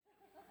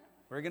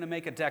We're going to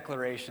make a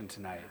declaration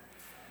tonight.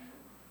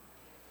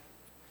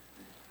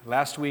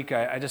 Last week,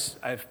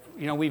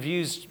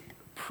 we've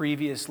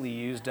previously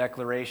used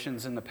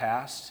declarations in the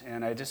past,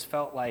 and I just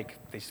felt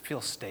like they feel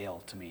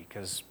stale to me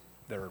because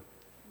they're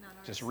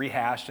just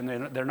rehashed, and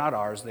they're not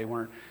ours. They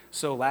weren't.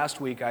 So last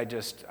week, I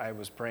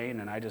was praying,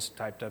 and I just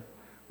typed up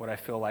what I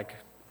feel like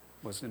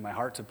was in my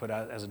heart to put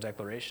out as a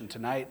declaration.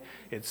 Tonight,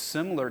 it's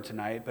similar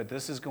tonight, but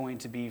this is going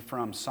to be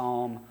from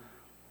Psalm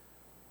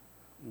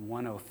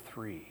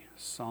 103.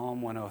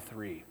 Psalm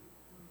 103.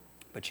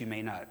 But you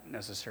may not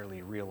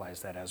necessarily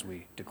realize that as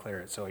we declare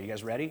it. So are you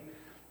guys ready?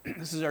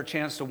 This is our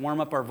chance to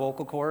warm up our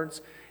vocal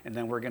cords, and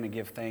then we're going to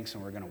give thanks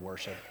and we're going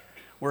to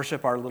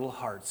worship our little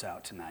hearts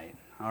out tonight.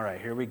 All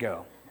right, here we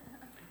go.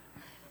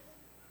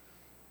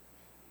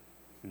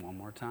 One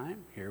more time.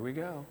 Here we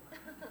go.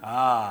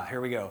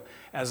 Here we go.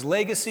 As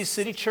Legacy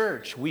City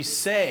Church, we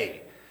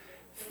say,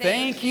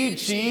 thank you,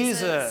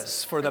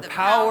 Jesus, for the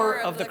power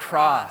of the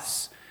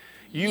cross.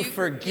 You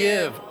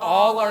forgive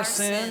all our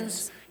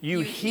sins. You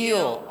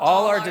heal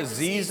all our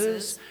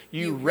diseases.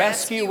 You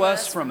rescue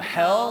us from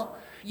hell.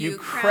 You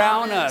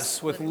crown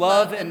us with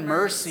love and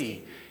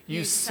mercy.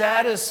 You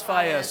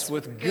satisfy us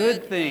with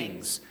good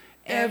things.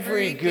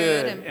 Every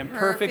good and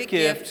perfect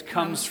gift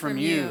comes from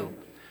you.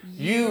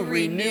 You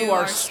renew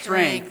our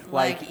strength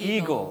like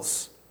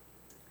eagles.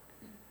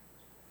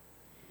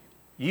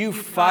 You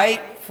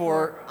fight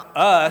for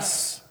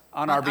us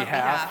on our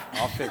behalf.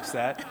 I'll fix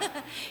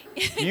that.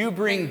 You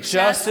bring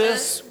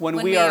justice when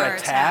we are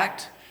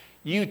attacked.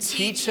 You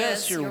teach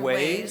us your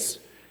ways.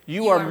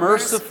 You are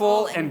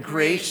merciful and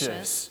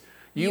gracious.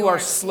 You are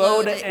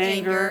slow to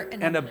anger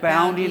and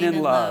abounding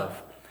in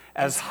love.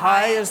 As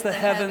high as the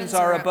heavens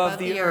are above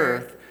the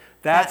earth,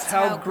 that's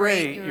how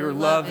great your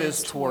love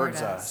is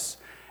towards us.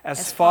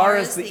 As far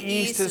as the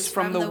east is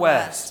from the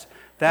west,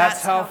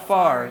 that's how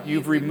far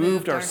you've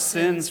removed our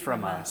sins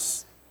from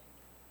us.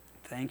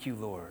 Thank you,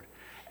 Lord.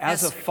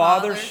 As a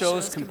father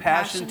shows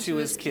compassion to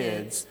his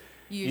kids,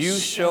 you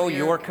show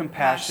your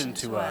compassion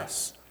to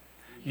us.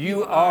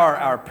 You are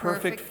our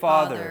perfect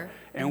Father,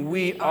 and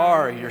we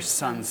are your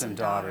sons and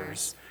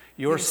daughters.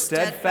 Your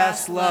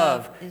steadfast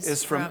love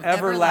is from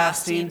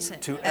everlasting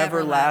to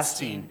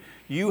everlasting.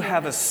 You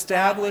have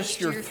established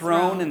your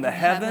throne in the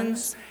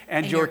heavens,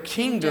 and your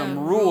kingdom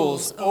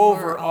rules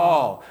over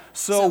all.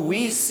 So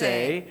we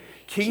say,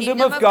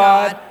 Kingdom of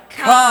God,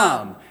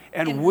 come,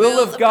 and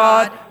will of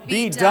God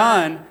be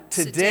done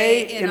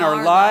today in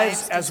our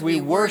lives as we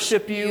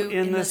worship you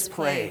in this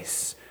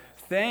place.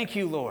 Thank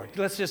you, Lord.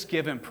 Let's just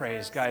give him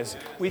praise, guys.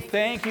 We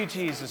thank you,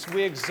 Jesus.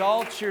 We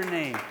exalt your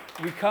name.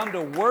 We come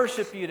to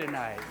worship you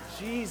tonight.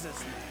 In Jesus'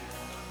 name.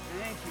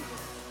 Thank you,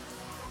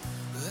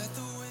 Lord. Let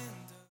the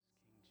wind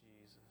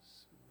King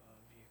Jesus,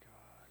 love you,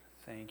 God.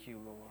 Thank you,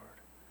 Lord.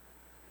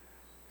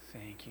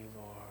 Thank you,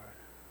 Lord.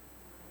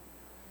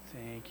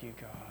 Thank you,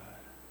 God.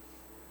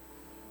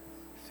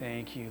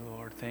 Thank you,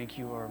 Lord. Thank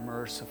you, our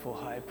merciful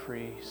high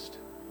priest.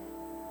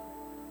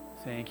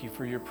 Thank you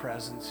for your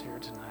presence here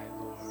tonight,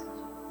 Lord.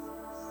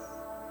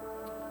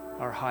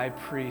 Our high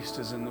priest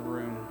is in the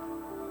room.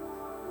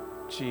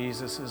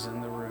 Jesus is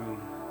in the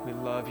room. We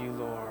love you,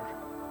 Lord.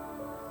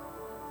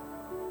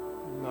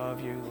 We love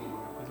you,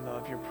 Lord. We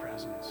love your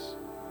presence.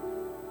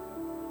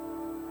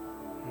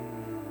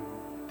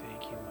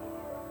 Thank you,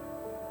 Lord.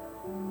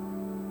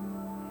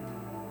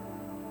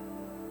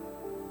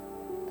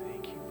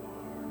 Thank you,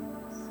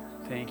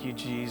 Lord. Thank you,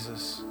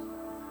 Jesus.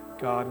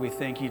 God, we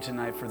thank you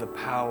tonight for the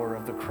power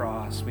of the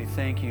cross. We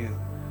thank you,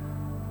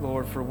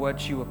 Lord, for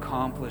what you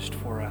accomplished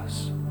for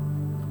us.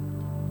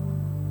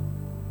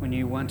 When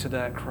you went to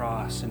that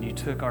cross and you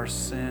took our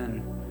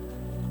sin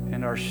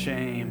and our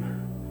shame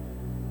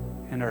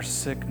and our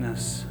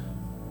sickness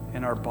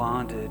and our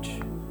bondage,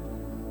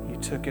 you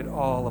took it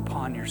all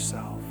upon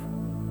yourself.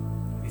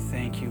 We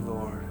thank you,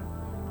 Lord.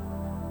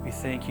 We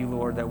thank you,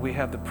 Lord, that we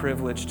have the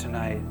privilege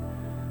tonight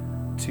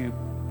to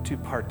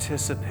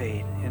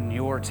participate in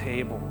your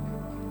table.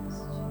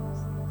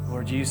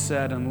 Lord, you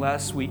said,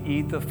 unless we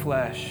eat the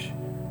flesh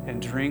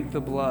and drink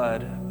the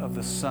blood of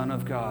the Son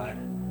of God,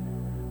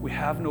 we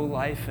have no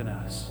life in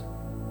us.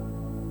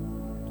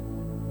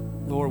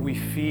 Lord, we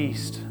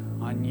feast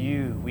on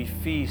you. We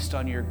feast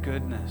on your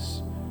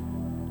goodness.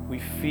 We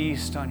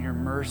feast on your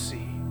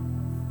mercy.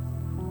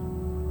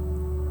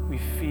 We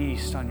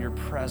feast on your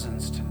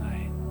presence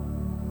tonight.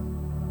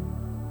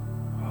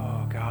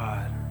 Oh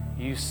God,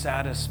 you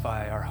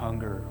satisfy our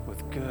hunger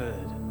with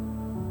good.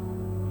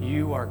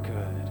 You are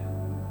good.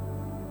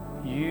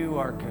 You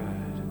are good.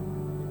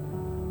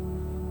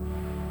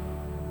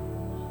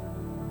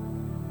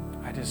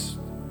 I just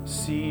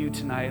see you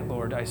tonight,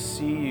 Lord. I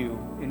see you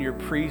in your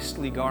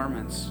priestly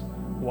garments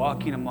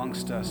walking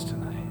amongst us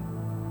tonight.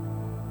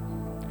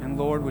 And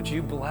Lord, would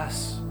you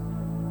bless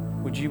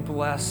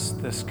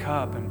this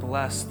cup and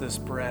bless this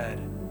bread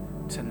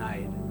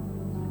tonight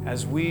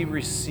as we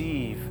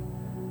receive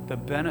the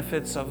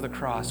benefits of the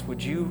cross?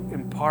 Would you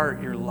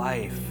impart your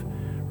life,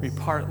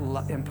 impart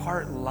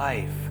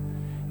life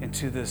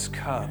into this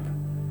cup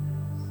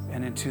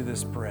and into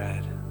this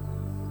bread?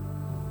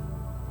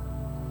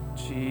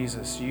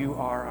 Jesus, you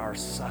are our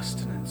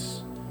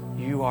sustenance.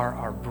 You are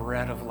our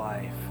bread of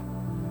life.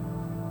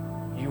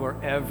 You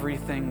are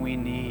everything we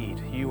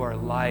need. You are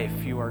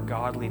life. You are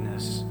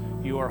godliness.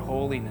 You are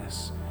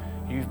holiness.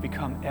 You've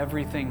become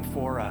everything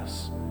for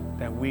us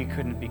that we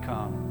couldn't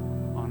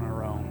become on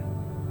our own.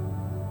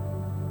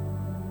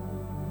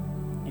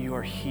 You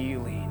are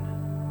healing.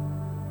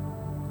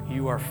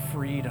 You are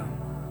freedom.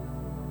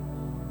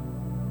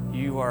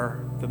 You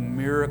are the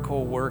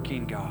miracle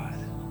working God.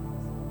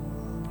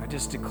 I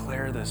just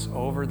declare this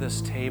over this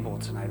table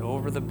tonight,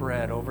 over the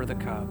bread, over the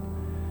cup.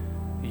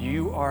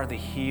 You are the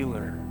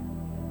healer.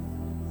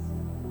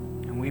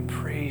 And we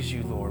praise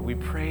you, Lord. We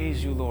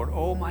praise you, Lord.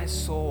 Oh, my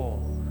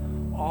soul,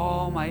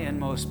 all my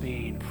inmost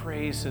being,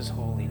 praise his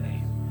holy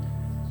name.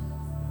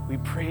 We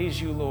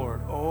praise you,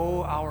 Lord.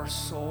 Oh, our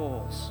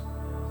souls,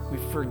 we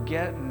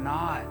forget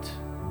not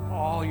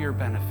all your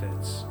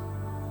benefits,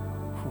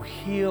 who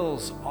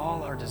heals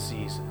all our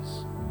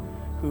diseases,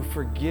 who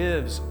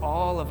forgives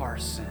all of our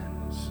sins,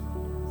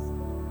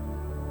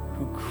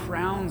 who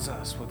crowns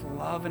us with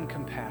love and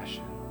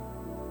compassion.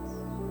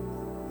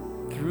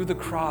 Through the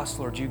cross,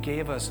 Lord, you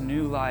gave us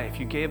new life.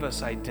 You gave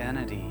us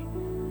identity.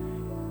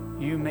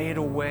 You made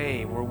a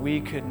way where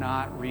we could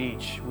not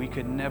reach. We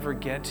could never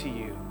get to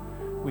you.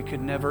 We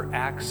could never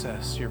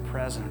access your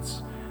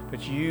presence.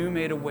 But you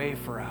made a way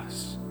for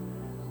us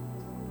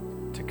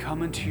to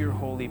come into your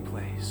holy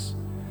place,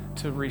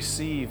 to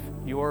receive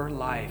your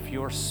life,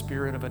 your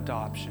spirit of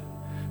adoption,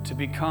 to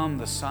become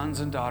the sons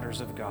and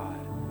daughters of God.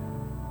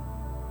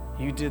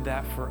 You did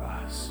that for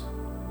us.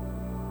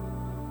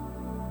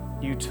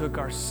 You took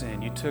our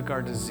sin, you took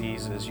our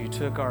diseases, you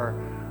took our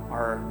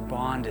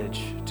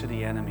bondage to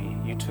the enemy.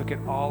 You took it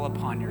all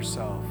upon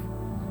yourself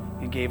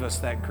and gave us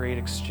that great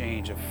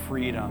exchange of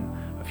freedom,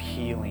 of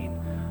healing,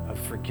 of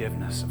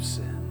forgiveness of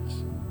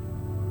sins.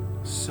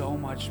 So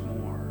much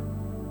more.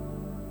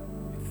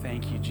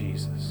 Thank you,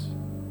 Jesus.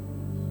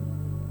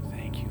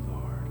 Thank you,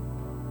 Lord.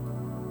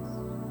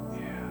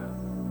 Yeah.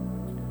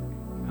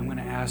 I'm going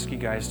to ask you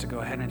guys to go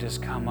ahead and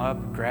just come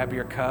up, grab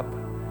your cup,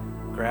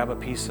 grab a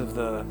piece of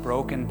the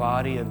broken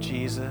body of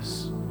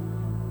Jesus,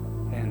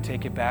 and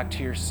take it back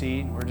to your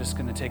seat. We're just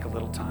going to take a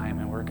little time,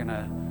 and we're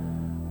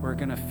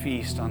going to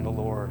feast on the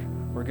Lord.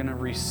 We're going to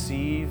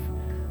receive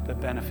the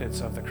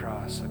benefits of the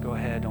cross. So go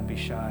ahead, don't be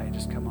shy.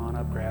 Just come on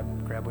up,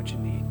 grab what you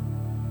need.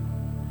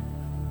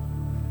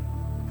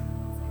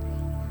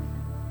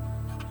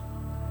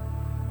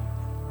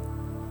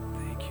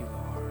 Thank you,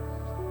 Lord.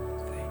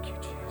 Thank you,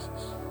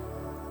 Jesus.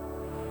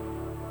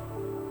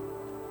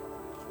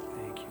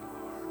 Thank you,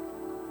 Lord.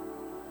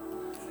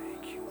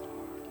 Thank you,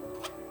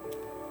 Lord.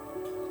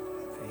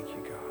 Thank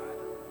you, God.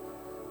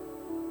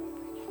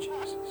 Thank you,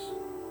 Jesus.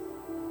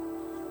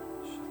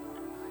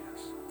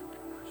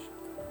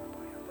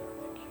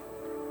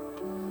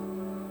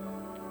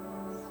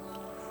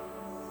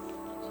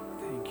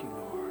 Thank you, Lord. Thank you,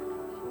 Lord.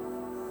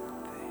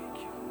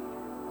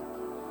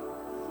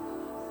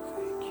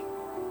 Thank you,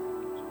 Lord.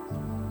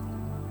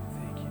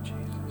 Thank you,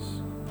 Jesus.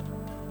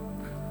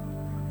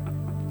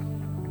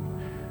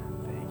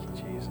 Thank you,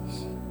 Jesus.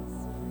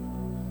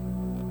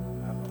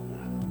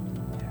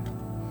 Yeah.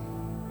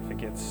 If it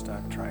gets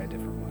stuck, try a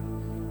different one.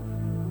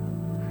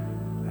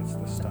 That's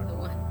the stuck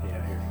one.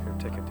 Yeah, here,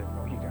 take a different.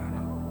 Oh, you got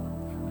it.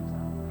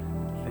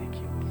 Thank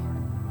you,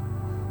 Lord.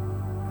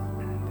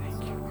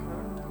 Thank you,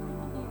 Lord.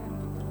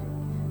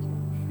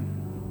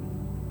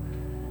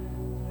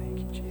 Thank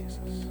you,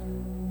 Jesus.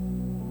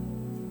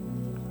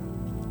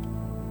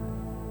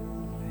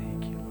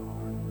 Thank you,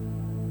 Lord.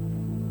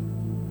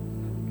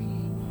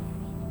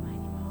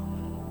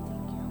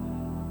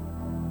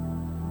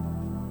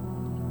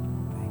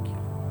 Thank you,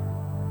 Lord.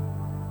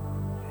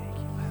 Thank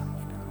you, Lamb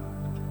of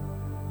God.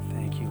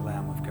 Thank you,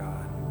 Lamb of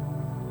God.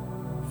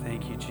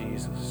 Thank you,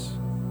 Jesus.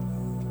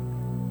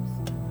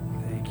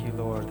 Thank you,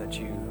 Lord, that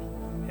you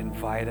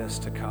invite us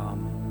to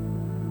come.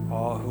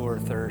 All who are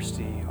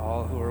thirsty,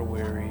 all who are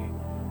weary,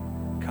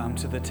 come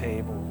to the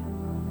table.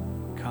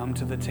 Come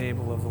to the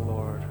table of the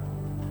Lord.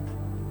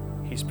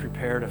 He's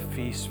prepared a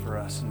feast for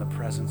us in the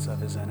presence of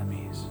his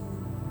enemies.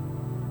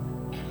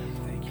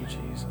 Thank you,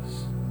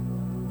 Jesus.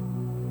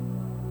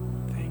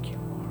 Thank you,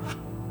 Lord.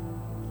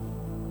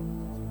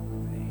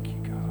 Thank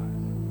you, God.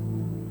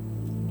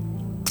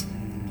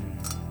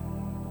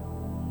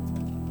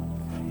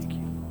 Thank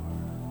you,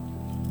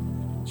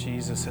 Lord.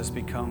 Jesus has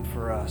become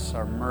for us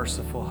our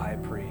merciful high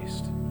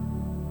priest.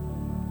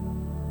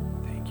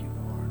 Thank you,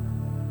 Lord.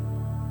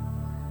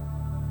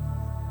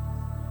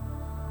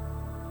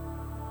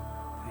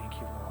 Thank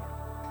you, Lord.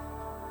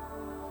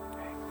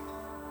 Hey,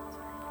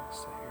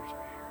 stay here, right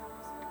here.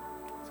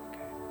 It's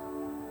okay.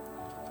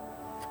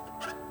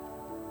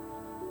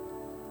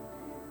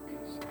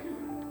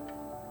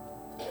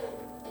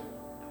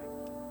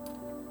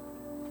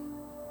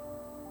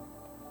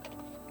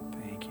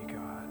 Thank you,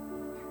 God.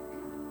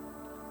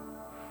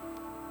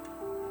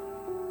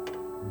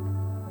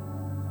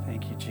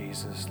 Thank you,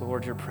 Jesus.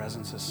 Lord, your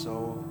presence is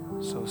so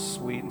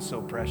sweet and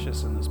so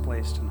precious in this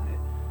place tonight.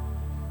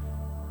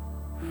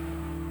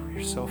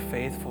 You're so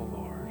faithful,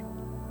 Lord.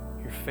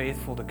 You're You're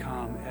faithful to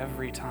come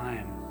every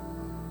time.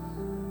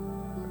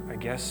 I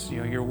guess,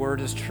 your word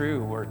is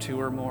true. Where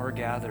two or more are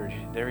gathered,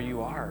 there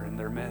you are in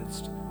their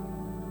midst.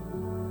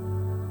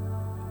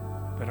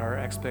 But our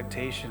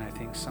expectation, I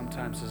think,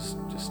 sometimes is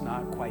just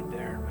not quite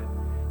there.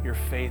 But you're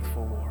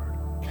faithful, Lord.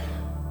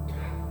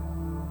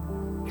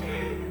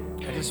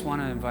 I just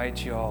want to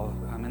invite you all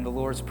in the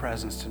Lord's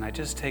presence tonight.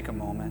 Just take a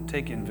moment,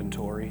 take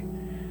inventory.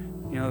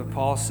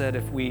 Paul said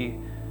if we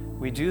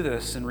do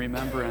this in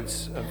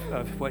remembrance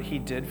of what he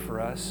did for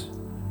us,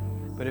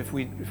 but if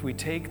we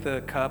take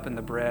the cup and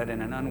the bread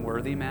in an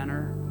unworthy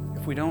manner,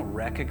 if we don't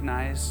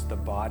recognize the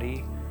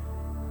body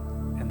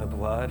and the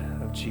blood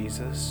of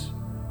Jesus,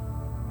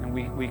 and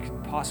we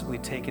could possibly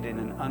take it in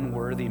an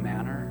unworthy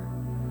manner.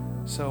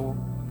 So,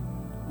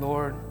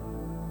 Lord,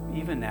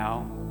 even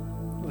now,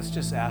 let's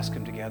just ask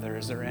him together,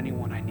 is there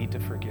anyone I need to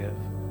forgive?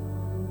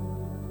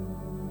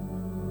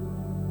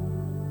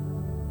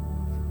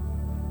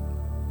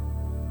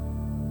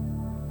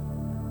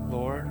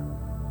 Lord,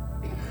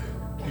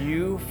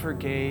 you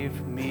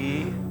forgave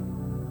me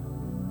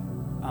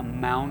a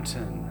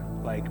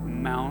mountain like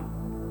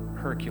Mount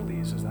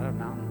Hercules. Is that a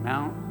mountain?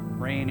 Mount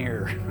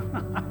Rainier.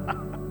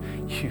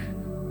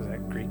 Is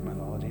that Greek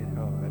mythology?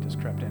 Oh, that just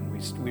crept in.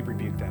 We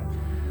rebuke that.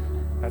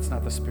 That's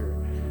not the Spirit.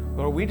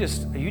 Lord,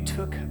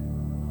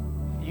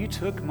 you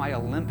took my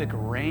Olympic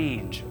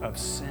range of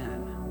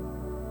sin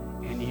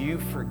and you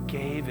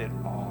forgave it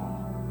all.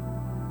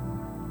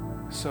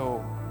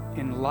 So,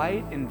 in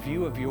light and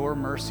view of your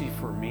mercy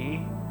for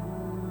me,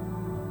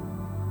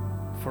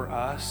 for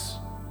us,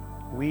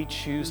 we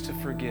choose to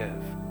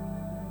forgive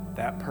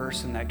that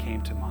person that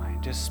came to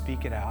mind. Just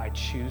speak it out. I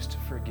choose to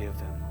forgive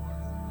them,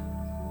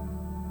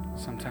 Lord.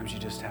 Sometimes you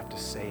just have to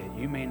say it.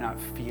 You may not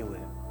feel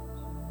it,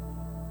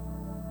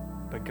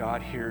 but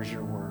God hears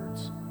your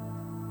words.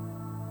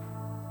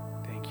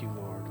 Thank you,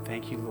 Lord.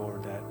 Thank you,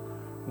 Lord, that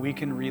we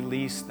can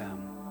release them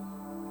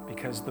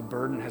because the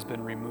burden has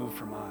been removed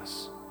from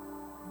us.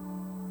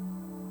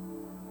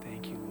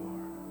 Thank you,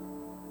 Lord.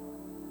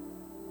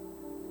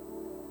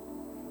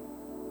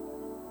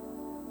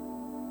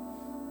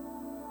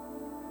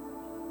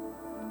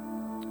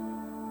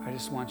 I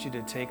just want you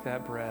to take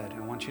that bread. I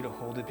want you to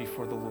hold it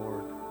before the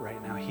Lord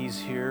right now. He's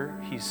here.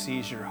 He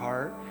sees your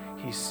heart.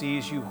 He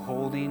sees you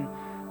holding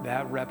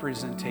that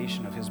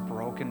representation of his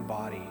broken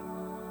body,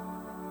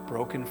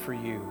 broken for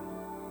you.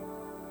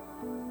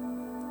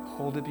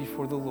 Hold it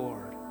before the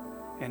Lord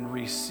and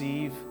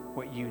receive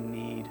what you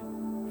need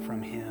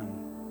from him.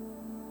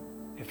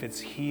 If it's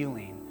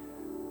healing,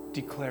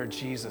 declare,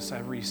 Jesus, I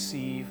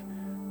receive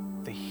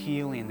the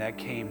healing that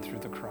came through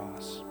the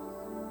cross.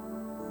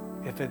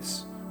 If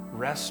it's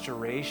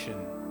restoration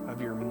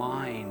of your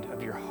mind,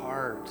 of your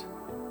heart,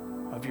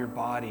 of your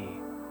body,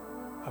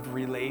 of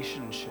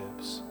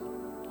relationships,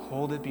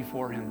 hold it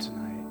before him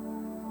tonight.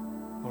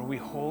 Lord, we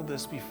hold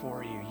this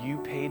before you. You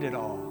paid it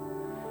all.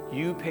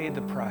 You paid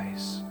the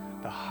price,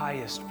 the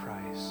highest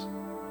price,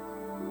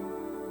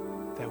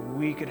 that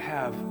we could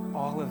have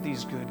all of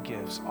these good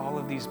gifts, all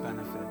of these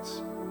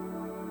benefits.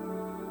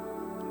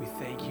 We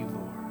thank you,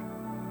 Lord.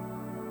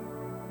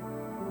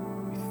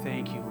 We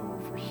thank you,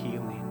 Lord, for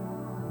healing.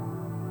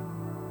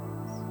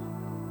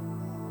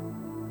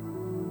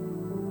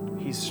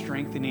 He's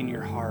strengthening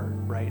your heart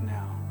right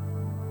now.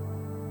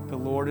 The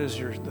Lord is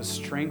the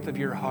strength of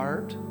your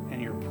heart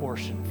and your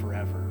portion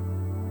forever.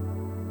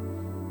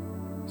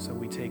 So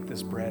we take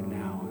this bread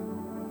now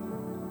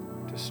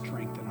to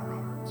strengthen our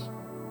hearts.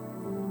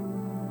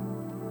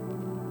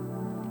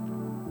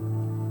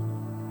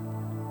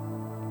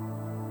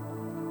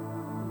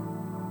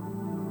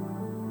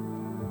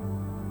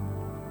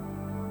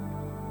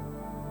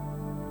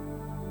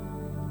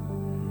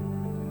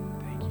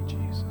 Thank you,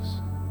 Jesus.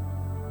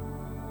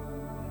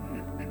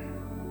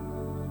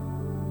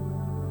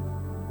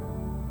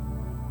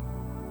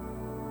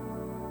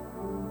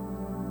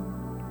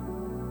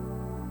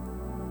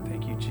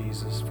 Thank you,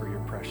 Jesus, for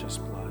your precious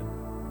blood.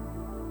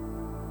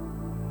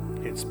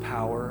 Its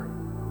power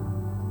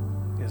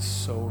is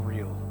so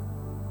real.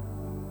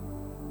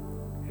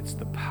 It's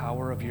the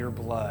power of your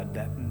blood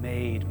that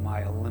made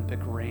my Olympic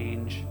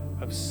range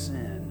of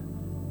sin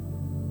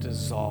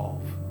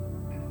dissolve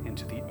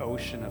into the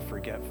ocean of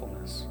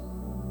forgetfulness.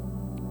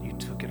 You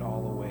took it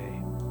all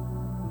away.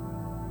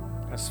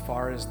 As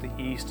far as the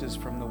east is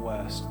from the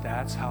west,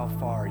 that's how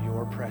far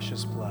your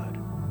precious blood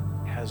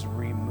has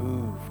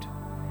removed.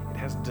 It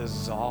has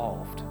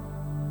dissolved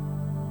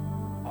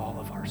all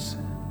of our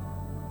sin.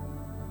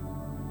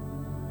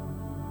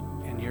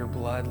 In your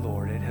blood,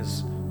 Lord, it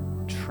has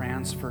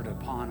transferred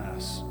upon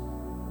us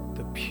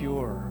the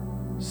pure,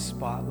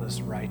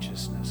 spotless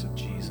righteousness of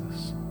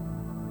Jesus.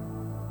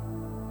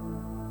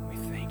 We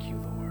thank you,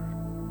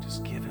 Lord.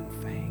 Just give him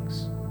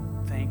thanks.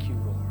 Thank you,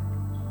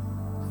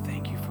 Lord.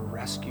 Thank you for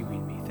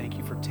rescuing me. Thank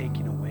you for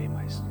taking away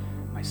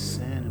my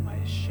sin and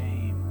my shame.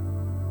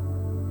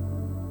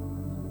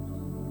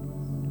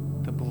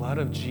 The blood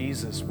of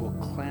Jesus will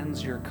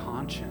cleanse your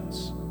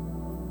conscience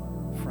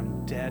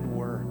from dead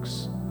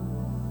works.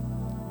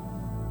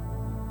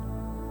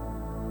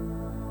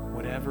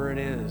 Whatever it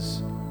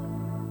is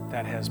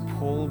that has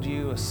pulled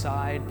you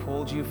aside,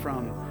 pulled you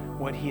from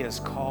what He has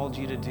called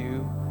you to do,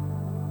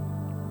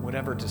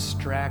 whatever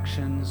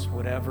distractions,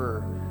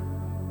 whatever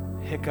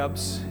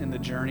hiccups in the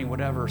journey,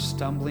 whatever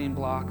stumbling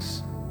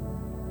blocks,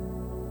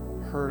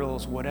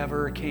 hurdles,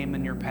 whatever came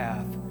in your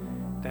path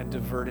that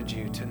diverted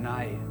you,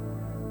 tonight,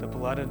 the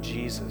blood of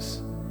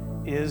Jesus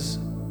is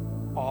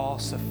all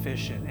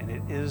sufficient, and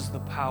it is the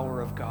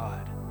power of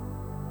God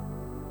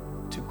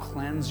to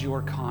cleanse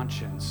your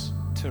conscience,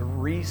 to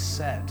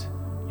reset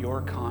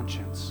your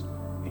conscience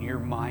and your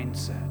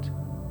mindset,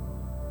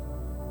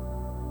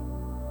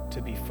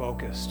 to be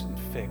focused and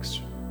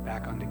fixed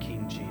back onto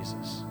King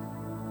Jesus.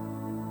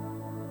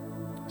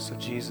 So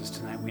Jesus,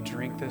 tonight we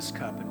drink this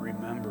cup and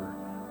remember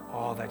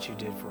all that you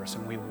did for us,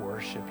 and we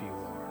worship you,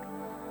 Lord.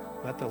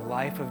 Let the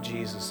life of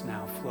Jesus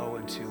now flow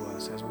into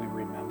us as we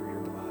remember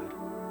your blood.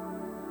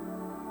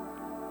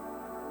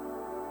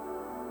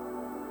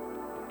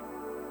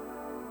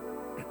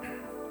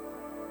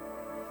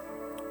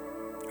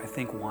 I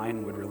think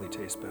wine would really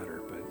taste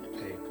better, but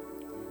hey,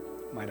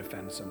 might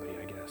offend somebody,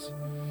 I guess.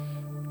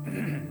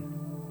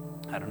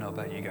 I don't know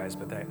about you guys,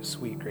 but that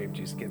sweet grape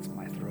juice gets in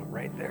my throat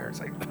right there. It's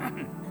like,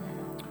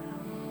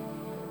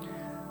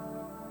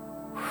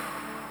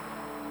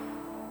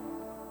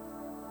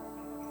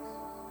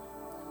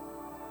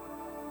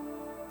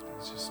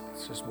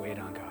 let's just wait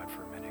on God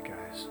for a minute,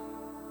 guys.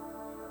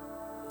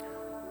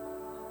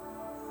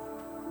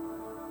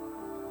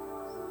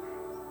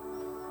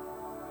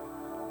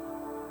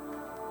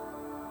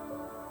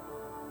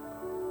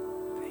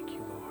 Thank you,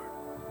 Lord.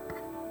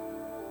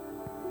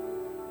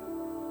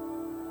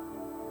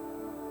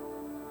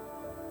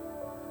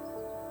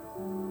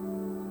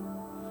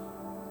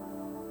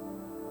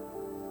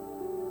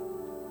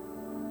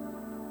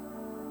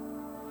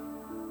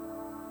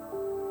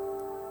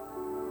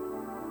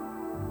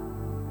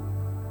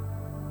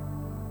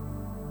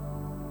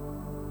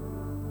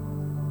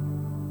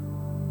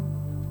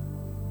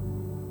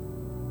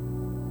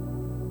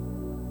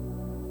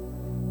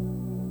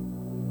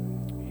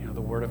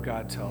 The Word of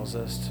God tells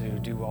us to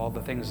do all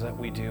the things that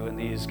we do in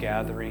these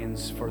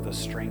gatherings for the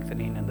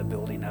strengthening and the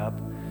building up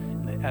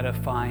and the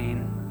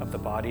edifying of the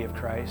body of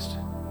Christ,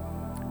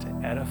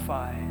 to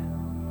edify,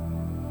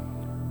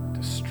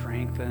 to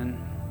strengthen.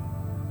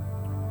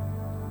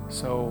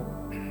 So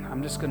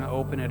I'm just going to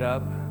open it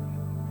up,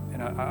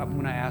 and I'm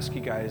going to ask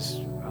you guys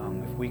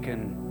if we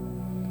can.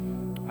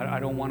 I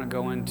don't want to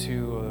go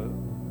into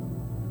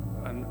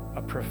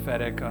a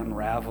prophetic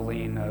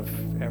unraveling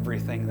of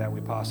everything that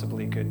we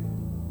possibly could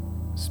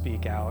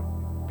speak out,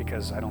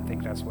 because I don't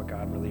think that's what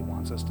God really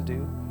wants us to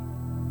do.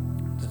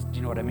 Do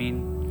you know what I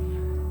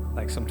mean?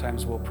 Like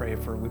sometimes we prayed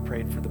for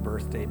the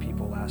birthday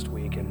people last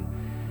week, and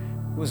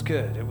it was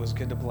good. It was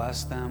good to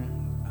bless them.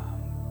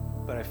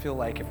 But I feel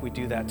like if we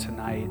do that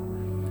tonight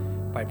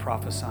by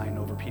prophesying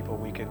over people,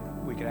 we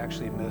could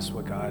actually miss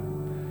what God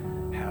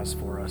has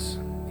for us.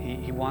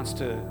 He wants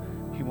to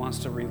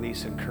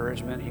release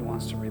encouragement. He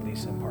wants to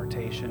release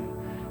impartation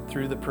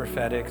through the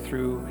prophetic,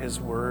 through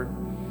His Word.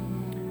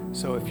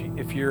 So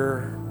if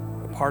you're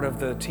a part of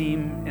the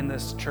team in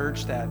this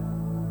church that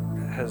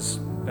has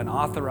been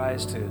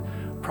authorized to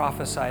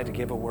prophesy, to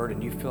give a word,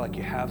 and you feel like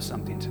you have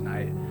something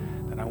tonight,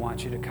 then I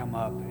want you to come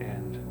up,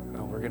 and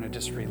we're going to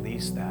just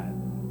release that.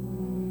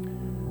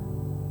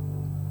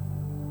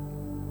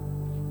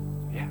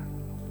 Yeah.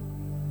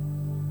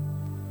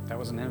 That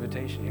was an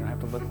invitation. You don't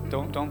have to look.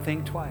 Don't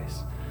think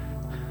twice.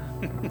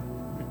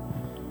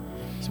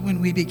 So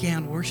when we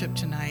began worship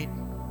tonight,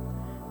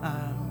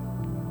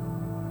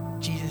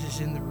 Jesus is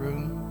in the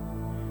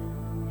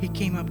room. He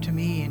came up to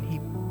me and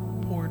He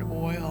poured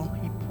oil.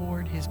 He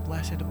poured His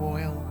blessed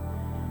oil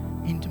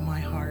into my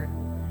heart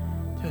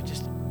till it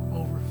just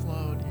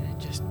overflowed, and it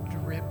just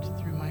dripped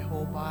through my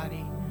whole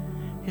body.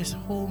 His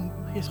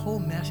whole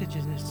message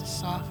is to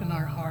soften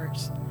our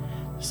hearts,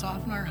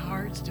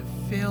 to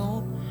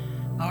fill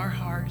our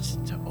hearts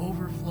to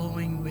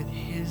overflowing with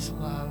His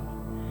love,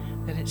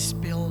 that it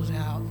spills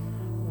out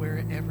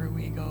wherever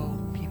we go.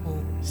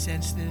 People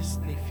sense this,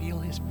 they feel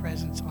His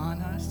presence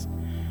on us,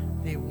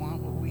 they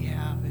want what we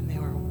have, and they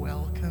are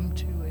welcome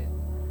to it.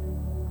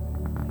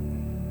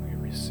 We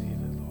receive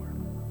it, Lord.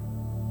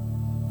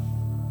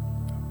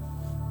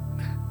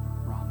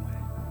 Wrong way.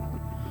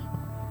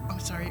 I'm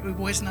sorry, it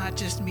was not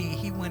just me.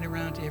 He went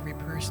around to every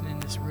person in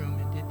this room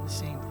and did the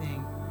same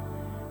thing.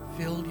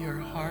 Filled your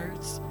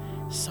hearts,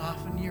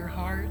 softened your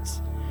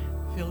hearts,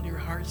 filled your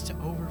hearts to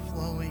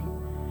overflowing.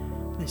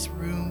 This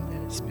room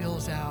that it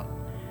spills out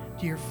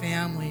to your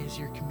families,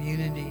 your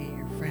community,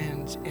 your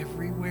friends.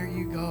 Everywhere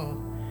you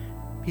go,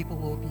 people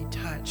will be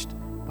touched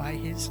by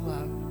His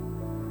love.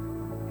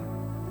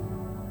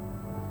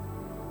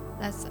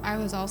 I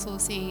was also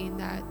seeing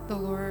that the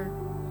Lord,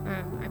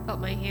 I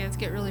felt my hands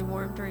get really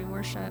warm during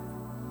worship,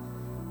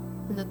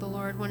 and that the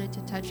Lord wanted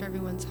to touch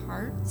everyone's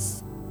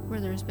hearts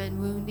where there's been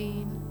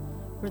wounding,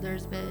 where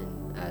there's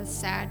been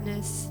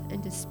sadness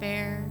and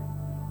despair,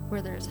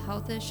 where there's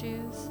health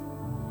issues,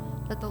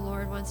 that the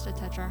Lord wants to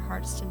touch our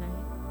hearts tonight.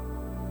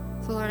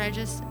 So Lord, I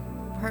just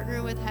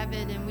partner with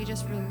heaven, and we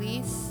just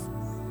release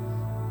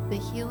the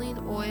healing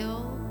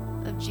oil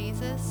of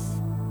Jesus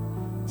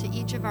to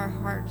each of our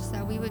hearts,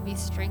 that we would be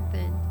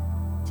strengthened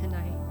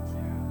tonight.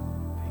 Yeah.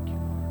 Thank you,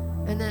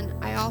 Lord. And then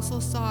I also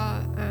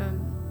saw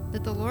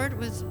that the Lord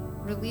was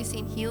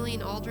releasing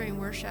healing all during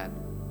worship.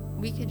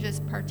 We could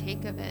just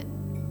partake of it.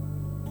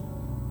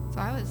 So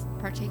I was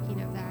partaking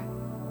of that.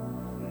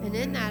 And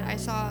in that, I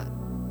saw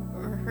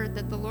or heard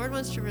that the Lord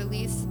wants to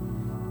release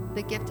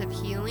the gift of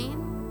healing,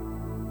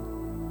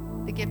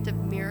 the gift of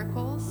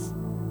miracles,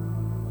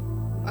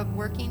 of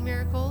working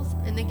miracles,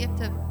 and the gift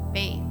of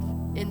faith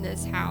in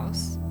this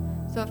house.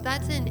 So if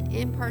that's an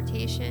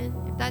impartation,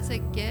 if that's a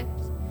gift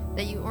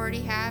that you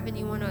already have and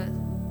you want to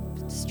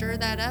stir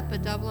that up, a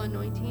double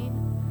anointing,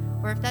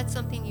 or if that's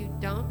something you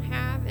don't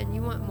have and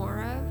you want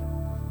more of,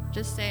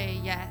 just say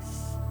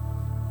yes.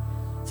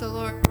 So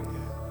Lord, anybody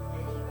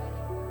who wants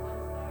that,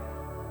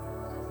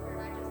 Holy Spirit,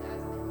 I just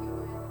ask that you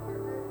would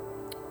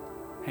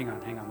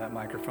partner. Hang on. That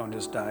microphone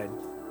just died.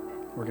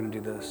 We're going to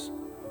do this.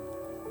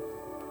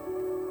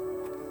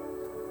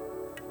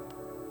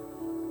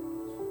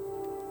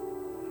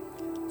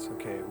 It's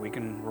okay. We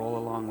can roll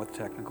along with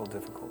technical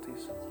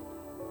difficulties.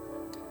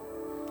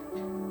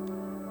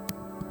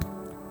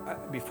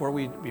 Before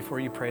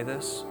you pray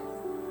this,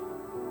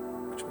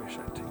 which way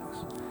should I take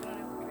this?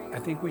 I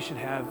think we should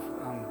have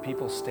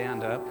people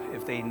stand up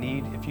if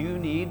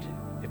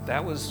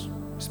that was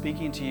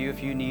speaking to you,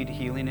 if you need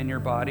healing in your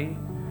body,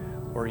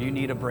 or you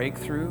need a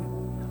breakthrough,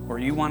 or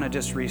you want to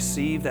just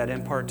receive that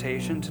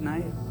impartation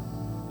tonight,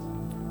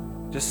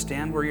 just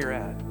stand where you're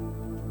at.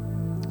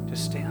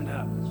 Just stand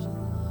up.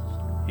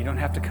 You don't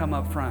have to come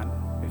up front.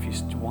 If you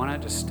want to,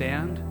 just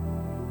stand.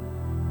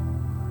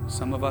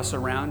 Some of us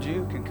around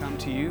you can come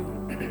to you.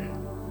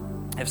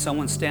 If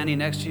someone's standing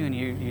next to you and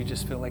you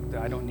just feel like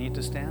I don't need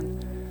to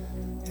stand,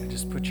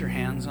 just put your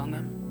hands on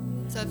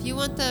them. So if you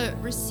want the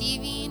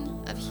receiving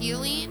of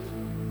healing,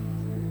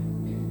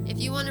 if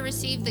you want to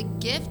receive the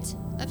gift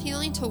of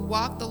healing to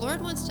walk, the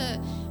Lord wants to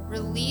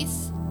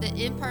release the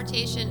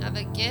impartation of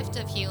a gift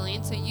of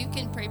healing so you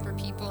can pray for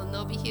people and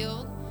they'll be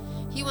healed.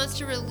 He wants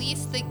to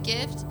release the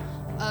gift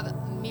of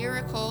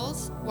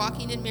miracles,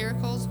 walking in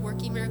miracles,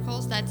 working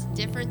miracles. That's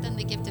different than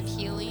the gift of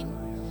healing.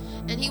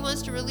 And he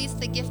wants to release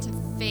the gift of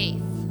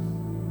faith.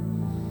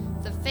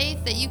 The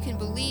faith that you can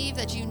believe,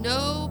 that you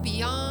know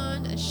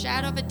beyond a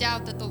shadow of a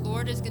doubt that the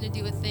Lord is going to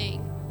do a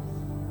thing.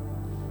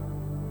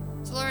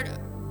 So Lord,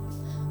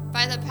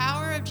 by the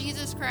power of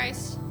Jesus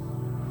Christ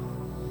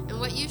and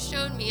what you've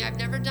shown me, I've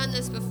never done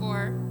this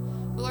before.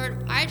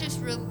 Lord, I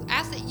just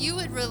ask that you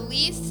would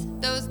release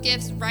those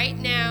gifts right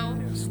now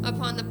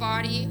upon the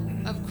body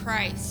of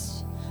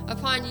Christ,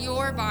 upon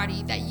your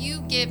body, that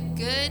you give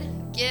good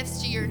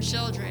gifts to your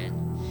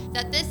children,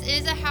 that this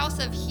is a house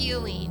of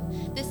healing.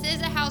 This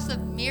is a house of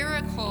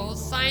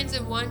miracles, signs,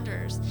 and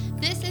wonders.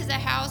 This is a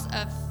house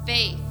of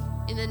faith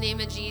in the name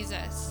of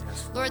Jesus.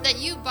 Lord, that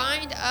you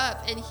bind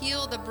up and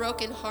heal the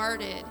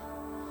brokenhearted.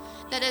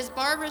 That as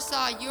Barbara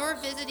saw, you're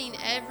visiting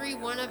every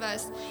one of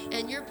us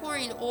and you're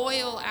pouring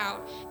oil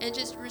out and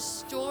just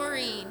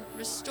restoring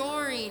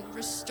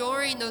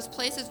those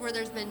places where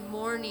there's been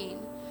mourning,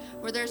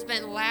 where there's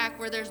been lack,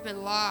 where there's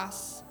been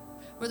loss,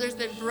 where there's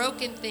been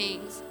broken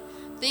things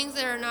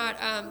that are not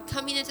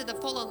coming into the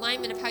full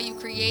alignment of how you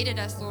created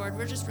us, Lord.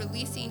 We're just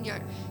releasing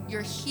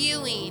your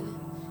healing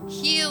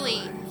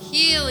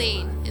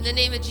in the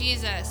name of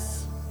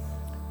Jesus.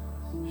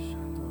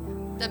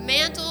 The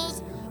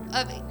mantles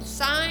of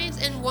signs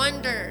and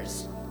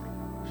wonders,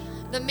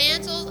 the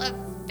mantles of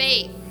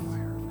faith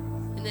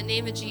in the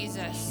name of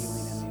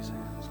Jesus.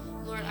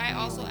 Lord, I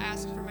also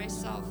ask for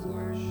myself,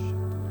 Lord.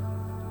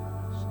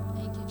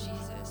 Thank you,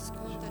 Jesus.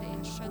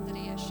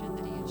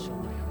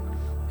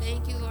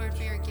 Thank you, Lord,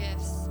 for your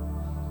gifts.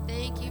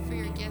 Thank you for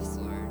your gifts,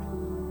 Lord.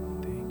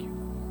 Thank you,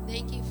 Lord.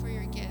 Thank you for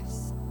your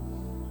gifts.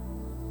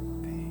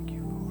 Thank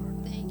you,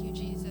 Lord. Thank you,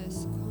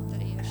 Jesus.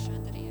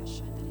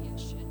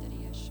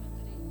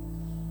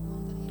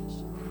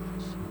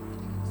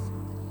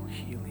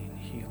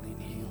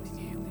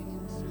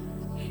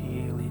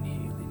 Healing.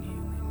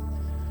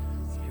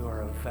 You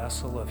are a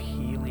vessel of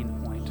healing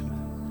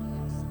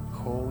ointment.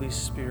 Holy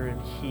Spirit,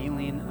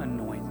 healing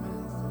anointment.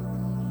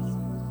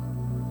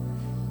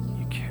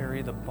 You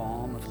carry the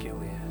balm of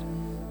Gilead.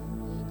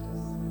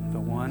 The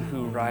one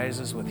who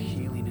rises with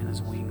healing in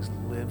his wings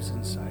lives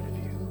inside of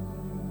you.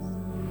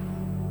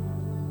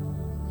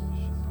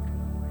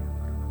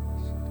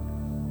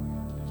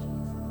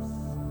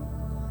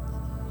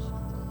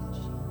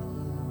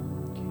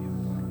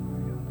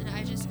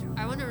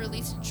 I want to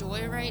release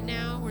joy right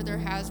now where there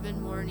has been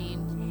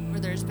mourning, where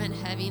there's been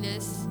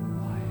heaviness,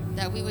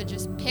 that we would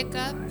just pick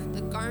up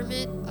the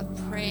garment of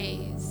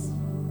praise.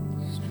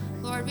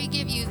 Lord, we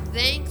give you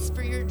thanks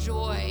for your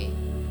joy.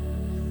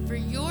 For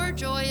your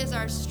joy is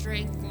our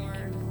strength,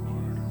 Lord.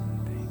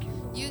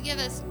 You give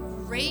us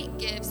great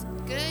gifts,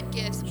 good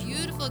gifts,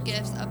 beautiful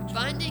gifts,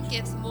 abundant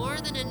gifts, more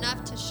than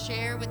enough to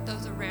share with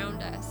those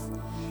around us.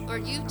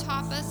 Lord, you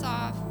top us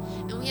off,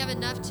 and we have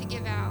enough to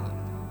give out.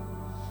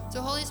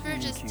 So Holy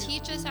Spirit, Thank just you.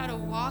 teach us how to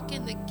walk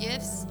in the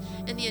gifts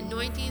and the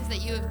anointings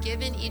that you have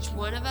given each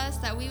one of us,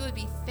 that we would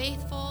be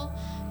faithful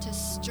to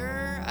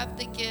stir up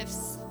the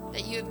gifts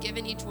that you have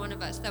given each one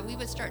of us, that we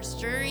would start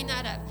stirring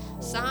that up.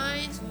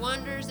 Signs,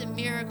 wonders, and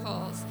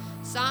miracles.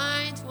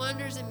 Signs,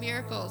 wonders, and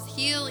miracles.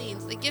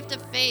 Healings, the gift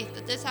of faith,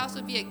 that this house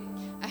would be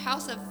a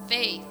house of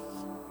faith.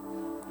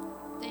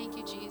 Thank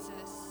you,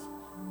 Jesus.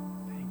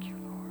 Thank you,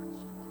 Lord.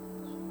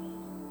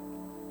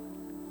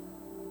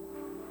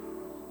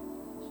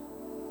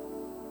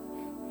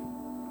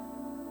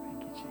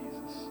 Thank you,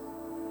 Jesus.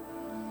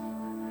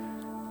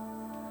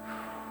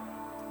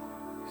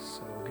 You're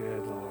so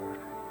good, Lord.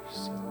 You're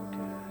so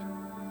good.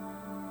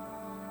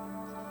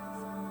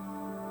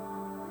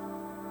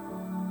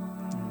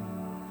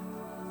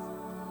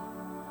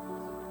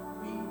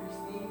 We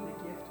receive the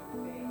gift of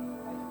faith,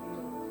 I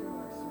feel, through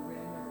our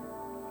surrender.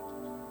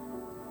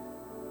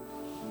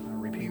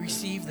 Repeat We that.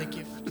 receive the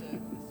gift.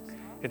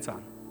 It's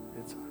on.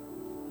 It's on.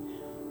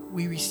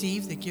 We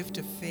receive the gift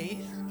of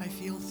faith, I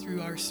feel,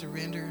 through our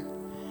surrender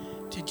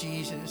to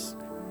Jesus.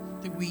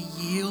 That we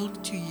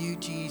yield to you,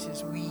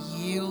 Jesus. We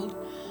yield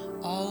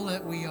all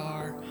that we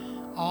are,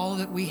 all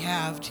that we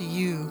have to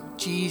you,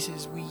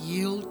 Jesus. We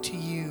yield to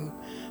you.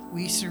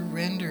 We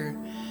surrender.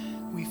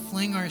 We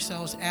fling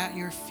ourselves at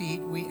your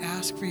feet. We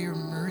ask for your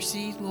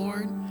mercy,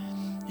 Lord.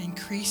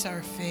 Increase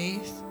our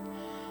faith.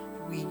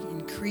 We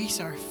increase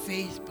our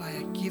faith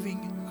by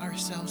giving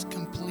ourselves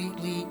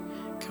completely,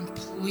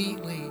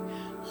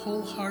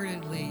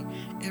 wholeheartedly,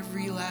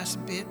 every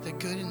last bit, the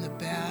good and the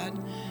bad,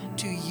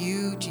 to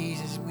you,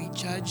 Jesus. We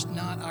judge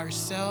not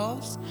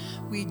ourselves.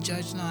 We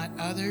judge not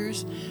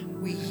others.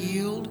 We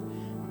yield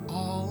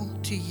all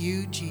to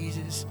you,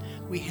 Jesus.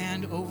 We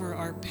hand over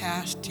our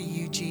past to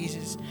you,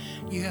 Jesus.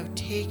 You have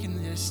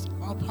taken this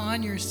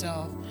upon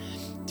yourself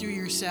through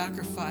your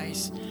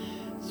sacrifice,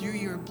 through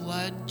your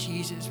blood,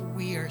 Jesus.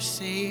 We are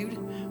saved.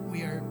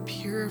 We are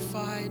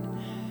purified.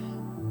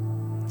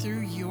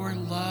 Through your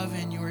love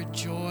and your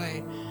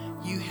joy,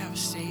 you have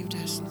saved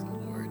us,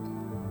 Lord.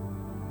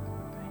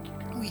 Thank you,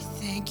 God. We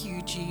thank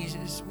you,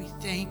 Jesus. We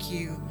thank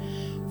you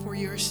for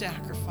your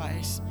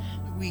sacrifice.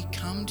 We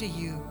come to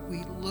you.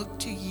 We look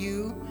to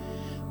you.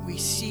 We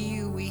see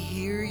you. We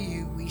hear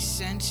you. We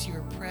sense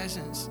your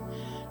presence.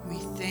 We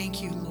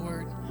thank you,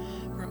 Lord,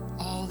 for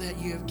all that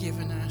you have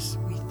given us.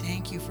 We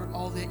thank you for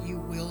all that you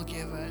will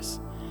give us.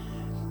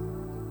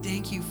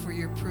 Thank you for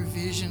your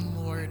provision,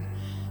 Lord.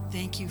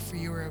 Thank you for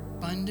your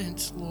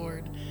abundance,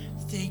 Lord.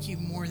 Thank you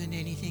more than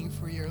anything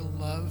for your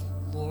love,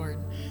 Lord.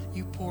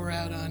 You pour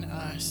out on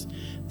us,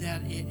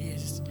 that it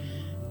is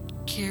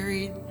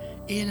carried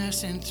in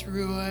us and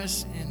through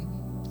us and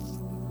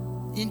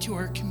into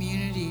our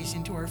communities,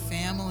 into our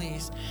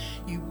families.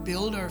 You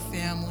build our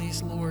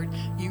families, Lord.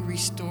 You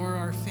restore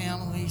our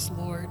families,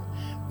 Lord.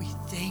 We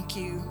thank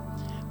you.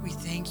 We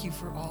thank you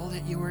for all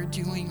that you are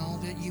doing, all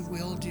that you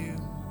will do.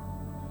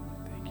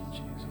 Thank you,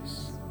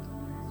 Jesus.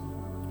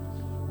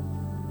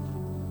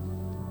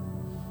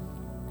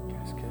 You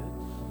guys good?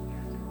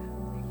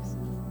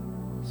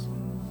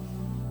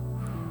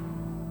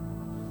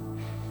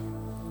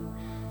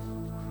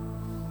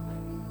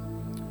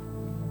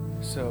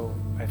 So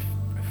I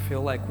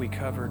feel like we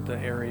covered the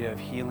area of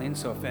healing.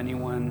 So if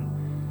anyone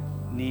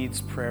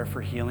needs prayer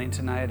for healing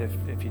tonight,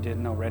 if you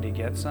didn't already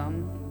get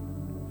some,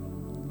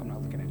 I'm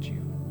not looking at you.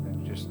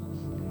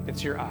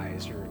 It's your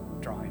eyes. You're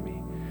drawing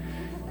me.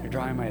 You're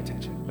drawing my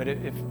attention. But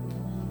if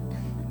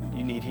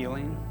you need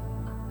healing,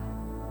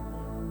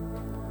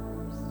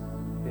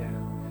 yeah.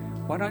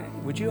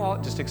 Would you all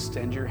just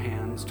extend your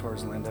hands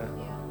towards Linda?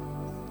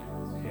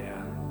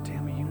 Yeah.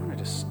 Tammy,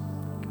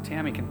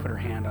 Tammy can put her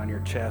hand on your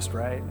chest,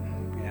 right?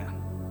 Yeah.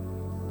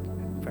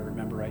 If I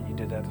remember right, you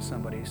did that to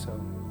somebody, so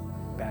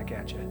back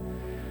at you.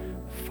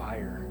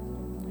 Fire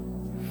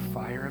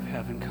of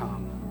heaven,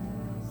 come.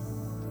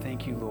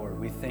 Thank you, Lord.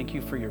 We thank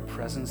you for your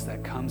presence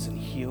that comes and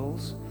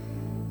heals.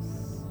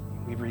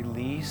 We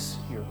release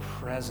your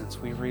presence.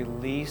 We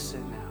release it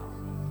now.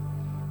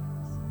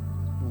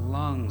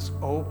 Lungs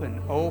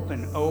open,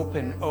 open,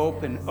 open,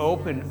 open,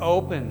 open,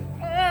 open.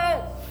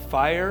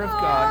 Fire of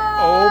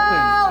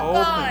God,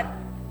 open, open.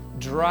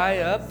 Dry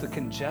up the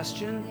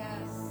congestion.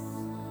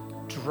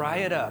 Dry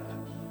it up.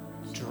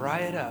 Dry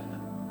it up.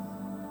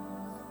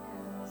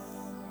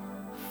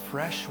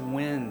 Fresh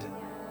wind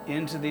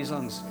into these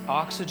lungs.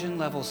 Oxygen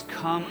levels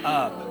come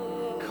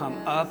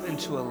up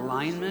into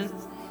alignment.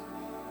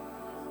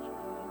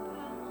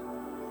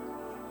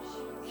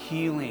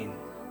 Healing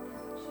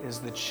is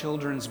the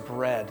children's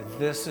bread.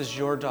 This is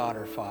your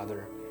daughter,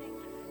 Father.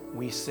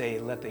 We say,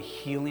 let the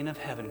healing of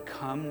heaven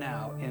come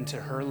now into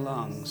her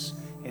lungs,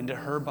 into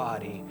her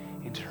body,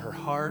 into her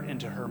heart,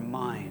 into her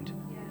mind.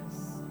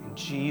 In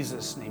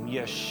Jesus' name,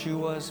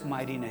 Yeshua's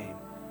mighty name.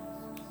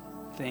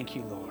 Thank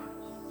you, Lord.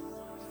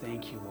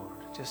 Thank you, Lord.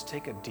 Just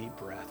take a deep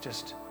breath.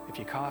 Just, if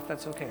you cough,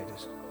 that's okay.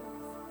 Just,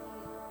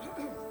 Is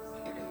it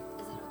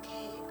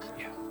okay?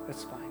 yeah,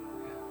 that's fine.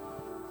 Yeah,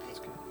 that's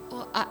good.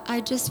 Well,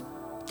 I just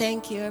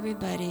thank you,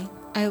 everybody.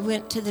 I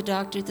went to the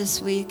doctor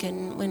this week,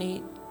 and when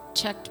he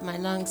checked my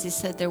lungs. He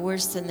said they're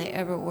worse than they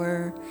ever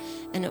were.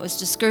 And it was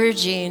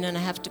discouraging, and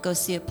I have to go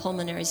see a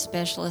pulmonary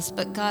specialist.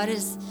 But God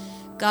is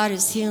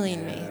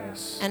healing me.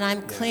 Yes. And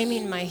I'm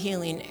claiming my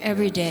healing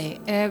every day,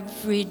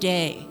 every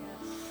day.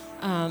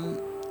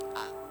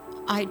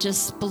 I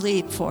just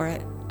believe for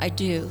it. I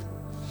do.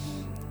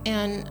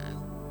 And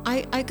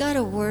I got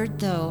a word,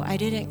 though. I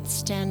didn't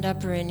stand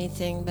up or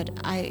anything, but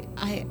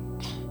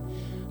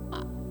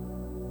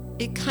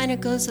it kind of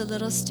goes a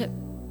little step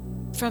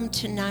from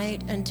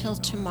tonight until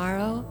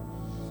tomorrow.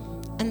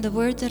 And the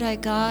word that I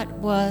got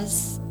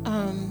was,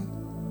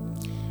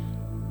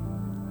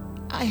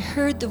 I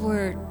heard the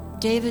word,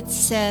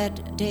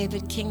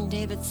 King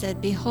David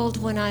said, behold,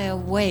 when I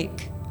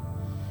awake,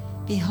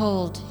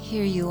 behold,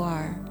 here you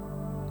are.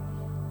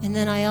 And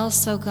then I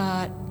also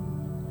got,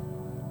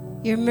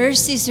 your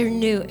mercies are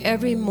new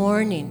every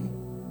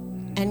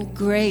morning, and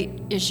great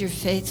is your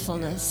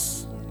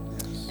faithfulness.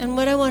 And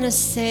what I want to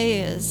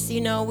say is,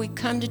 we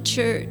come to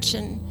church,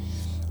 and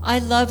I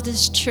love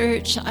this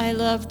church. I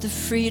love the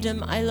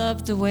freedom. I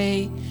love the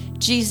way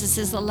Jesus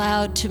is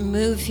allowed to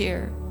move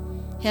here.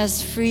 He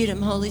has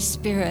freedom, Holy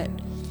Spirit.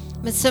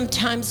 But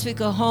sometimes we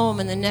go home,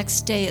 and the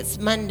next day it's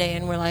Monday,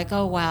 and we're like,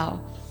 oh,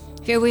 wow,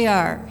 here we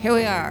are.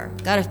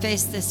 Got to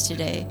face this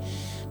today.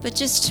 But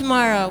just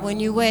tomorrow, when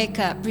you wake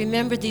up,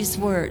 remember these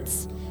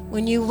words.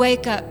 When you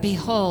wake up,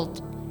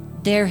 behold,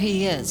 there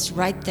he is,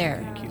 right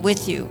there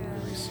with you.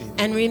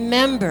 And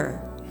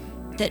remember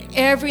that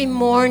every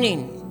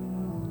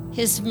morning,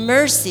 his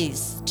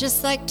mercies,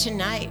 just like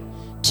tonight,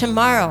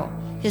 tomorrow,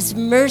 his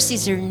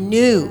mercies are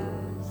new.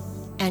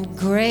 And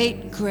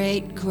great,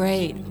 great,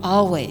 great,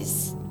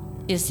 always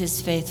is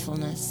his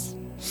faithfulness.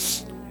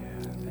 Yeah,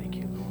 thank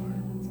you, Lord.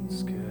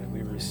 It's good.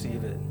 We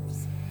receive it.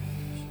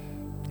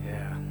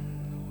 Yeah.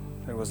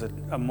 There was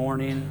a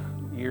morning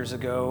years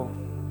ago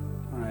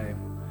when I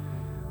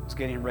was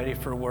getting ready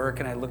for work,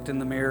 and I looked in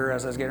the mirror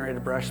as I was getting ready to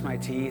brush my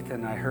teeth,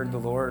 and I heard the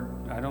Lord.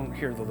 I don't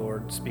hear the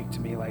Lord speak to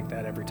me like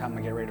that every time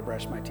I get ready to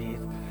brush my teeth,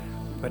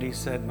 but he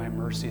said, my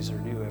mercies are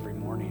new every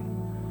morning.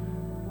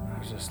 I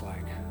was just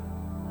like,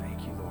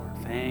 thank you, Lord.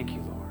 Thank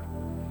you, Lord.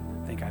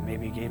 I think I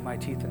maybe gave my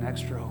teeth an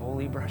extra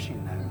holy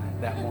brushing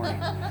that morning.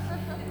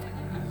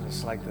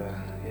 It's like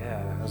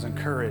I was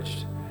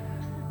encouraged.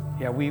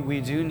 Yeah, we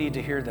do need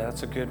to hear that.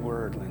 That's a good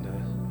word, Linda.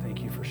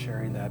 Thank you for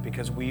sharing that,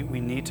 because we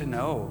need to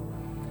know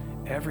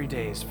every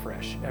day is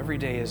fresh. Every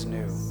day is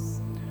new.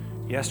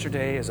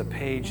 Yesterday is a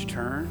page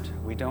turned.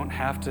 We don't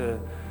have to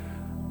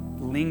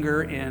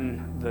linger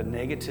in the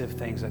negative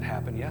things that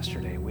happened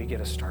yesterday. We get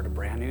to start a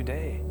brand new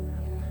day.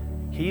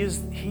 He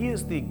is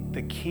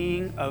the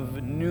king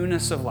of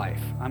newness of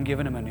life. I'm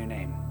giving him a new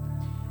name.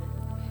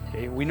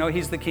 Okay, we know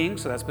he's the king,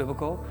 so that's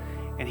biblical.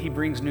 And he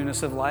brings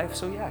newness of life.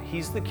 So yeah,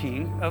 he's the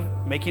king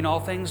of making all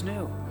things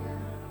new.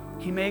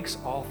 He makes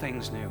all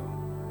things new.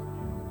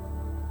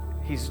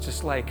 He's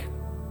just like,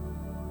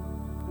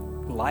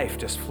 life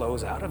just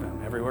flows out of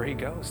him everywhere he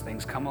goes.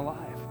 Things come alive.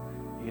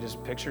 You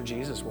just picture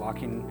Jesus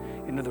walking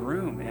into the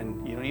room,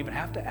 and you don't even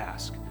have to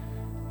ask.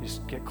 You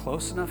just get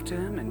close enough to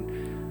him,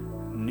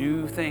 and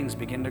new things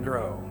begin to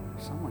grow.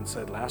 Someone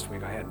said last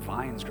week I had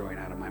vines growing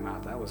out of my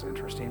mouth. That was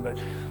interesting. But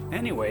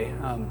anyway,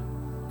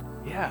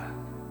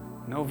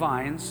 no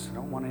vines. I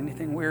don't want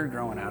anything weird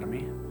growing out of me.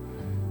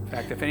 In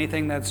fact, if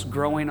anything that's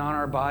growing on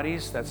our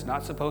bodies that's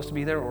not supposed to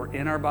be there or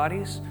in our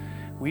bodies,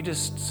 we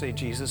just say,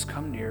 Jesus,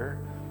 come near,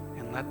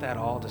 and let that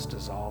all just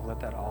dissolve. Let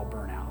that all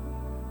burn out.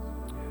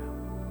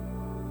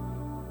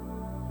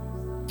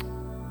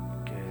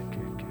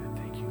 Good.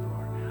 Thank you,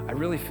 Lord. I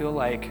really feel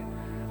like,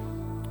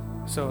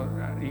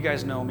 you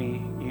guys know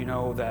me. You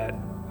know that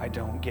I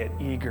don't get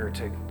eager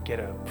to get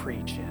a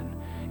preach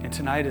in. And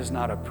tonight is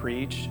not a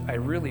preach. I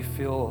really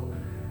feel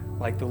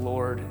like the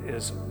Lord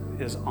is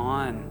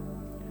on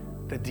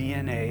the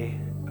DNA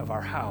of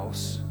our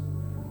house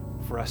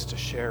for us to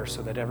share,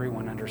 so that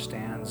everyone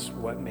understands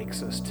what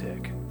makes us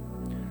tick.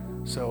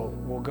 So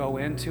we'll go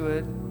into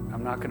it.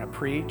 I'm not going to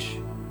preach.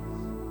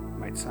 It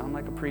might sound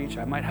like a preach.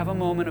 I might have a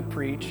moment of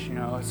preach.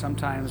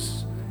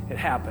 Sometimes it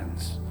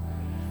happens.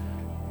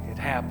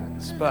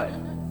 But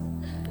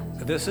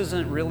this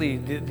isn't really,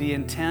 the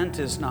intent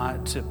is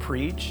not to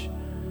preach.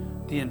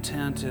 The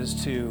intent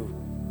is to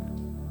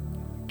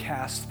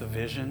cast the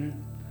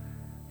vision.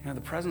 The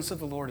presence of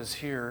the Lord is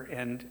here,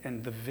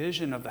 and the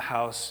vision of the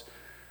house,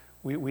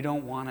 we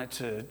don't want it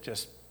to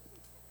just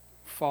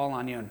fall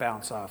on you and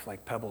bounce off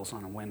like pebbles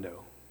on a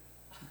window.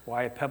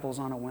 Why pebbles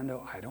on a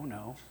window? I don't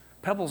know.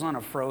 Pebbles on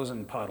a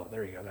frozen puddle.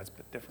 There you go. That's a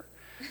bit different.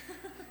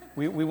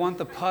 We want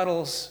the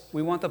puddles.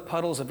 We want the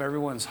puddles of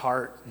everyone's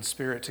heart and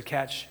spirit to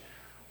catch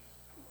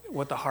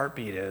what the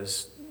heartbeat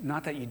is.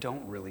 Not that you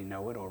don't really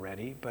know it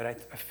already, but I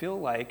feel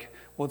like,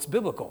 it's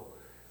biblical.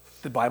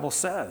 The Bible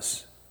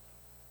says,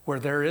 where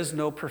there is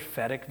no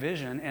prophetic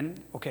vision,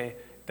 and okay,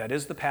 that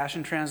is the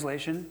Passion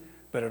Translation,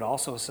 but it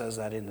also says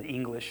that in the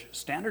English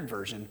Standard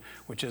Version,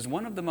 which is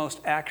one of the most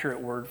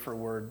accurate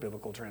word-for-word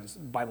biblical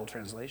Bible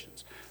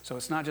translations. So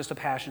it's not just a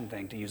Passion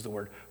thing to use the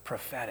word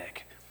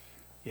prophetic.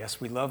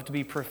 Yes, we love to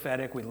be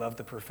prophetic, we love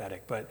the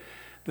prophetic, but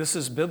this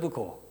is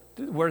biblical.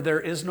 where there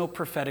is no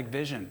prophetic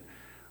vision,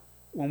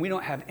 when we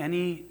don't have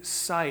any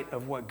sight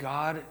of what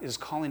God is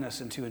calling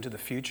us into the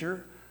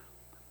future,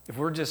 if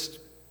we're just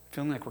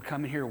feeling like we're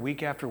coming here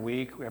week after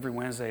week, every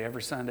Wednesday,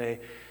 every Sunday,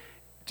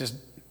 just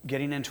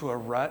getting into a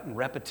rut and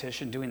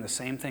repetition, doing the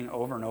same thing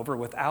over and over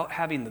without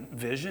having the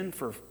vision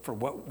for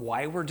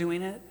why we're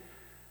doing it,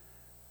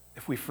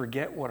 if we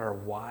forget what our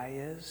why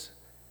is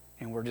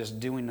and we're just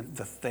doing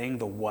the thing,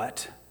 the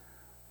what,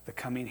 the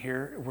coming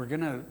here, we're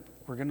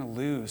gonna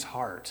lose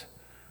heart.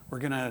 We're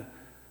gonna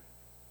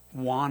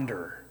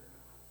wander.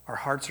 Our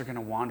hearts are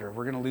gonna wander.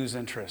 We're gonna lose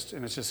interest,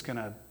 and it's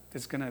gonna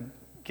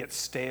get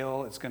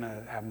stale. It's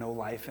gonna have no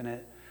life in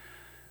it.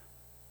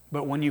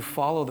 But when you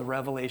follow the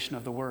revelation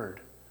of the Word,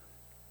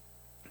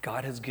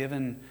 God has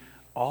given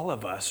all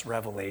of us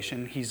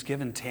revelation. He's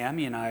given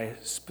Tammy and I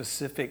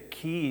specific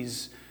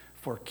keys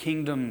for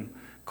kingdom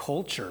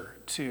culture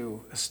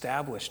to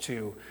establish,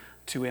 to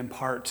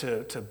impart,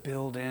 to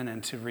build in,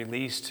 and to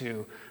release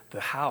to the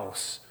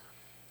house.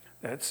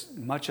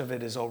 Much of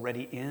it is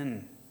already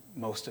in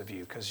most of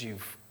you because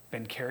you've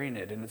been carrying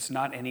it, and it's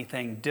not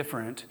anything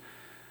different.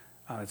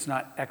 It's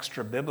not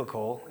extra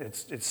biblical.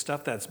 It's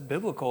stuff that's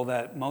biblical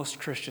that most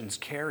Christians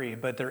carry,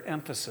 but their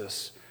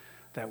emphasis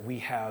that we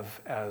have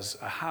as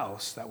a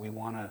house that we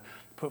want to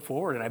put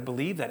forward. And I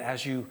believe that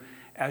as you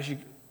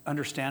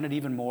understand it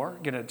even more,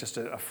 get just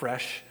a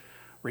fresh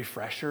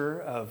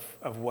refresher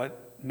of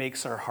what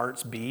makes our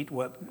hearts beat,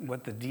 what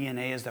the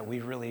DNA is that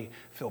we really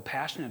feel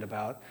passionate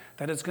about,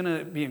 that it's going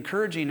to be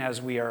encouraging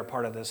as we are a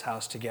part of this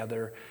house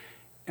together.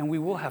 And we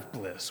will have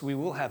bliss. We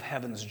will have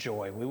heaven's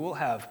joy. We will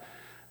have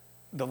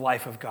the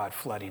life of God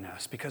flooding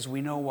us because we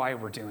know why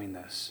we're doing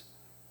this.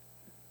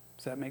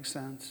 Does that make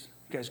sense?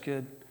 You guys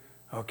good?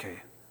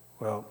 Okay.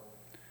 Well,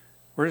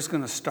 we're just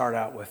going to start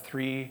out with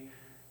 3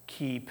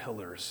 key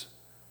pillars.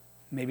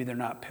 Maybe they're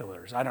not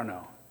pillars. I don't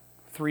know.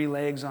 3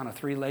 legs on a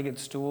 3-legged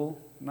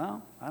stool?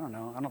 No, I don't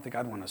know. I don't think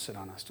I'd want to sit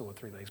on a stool with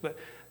 3 legs. But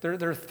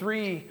they're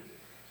 3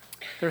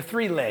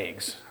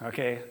 legs,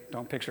 okay?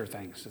 Don't picture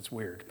things. It's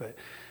weird. But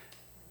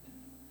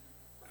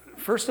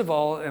first of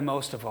all and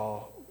most of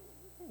all,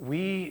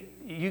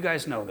 you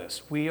guys know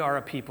this. We are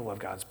a people of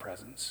God's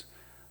presence.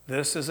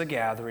 This is a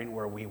gathering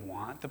where we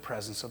want the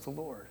presence of the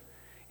Lord.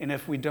 And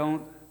if we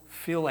don't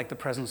feel like the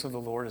presence of the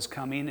Lord is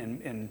coming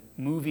and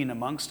moving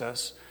amongst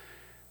us,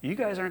 you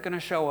guys aren't going to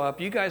show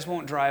up. You guys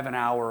won't drive an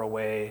hour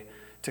away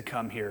to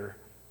come here.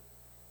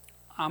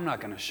 I'm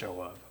not going to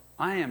show up.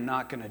 I am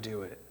not going to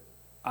do it.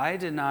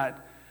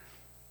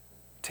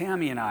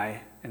 Tammy and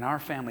I and our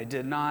family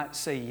did not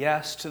say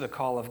yes to the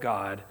call of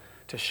God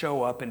to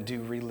show up and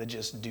do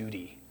religious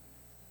duty.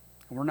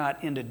 We're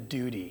not into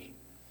duty,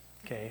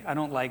 okay? I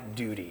don't like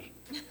duty.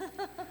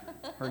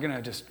 We're going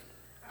to just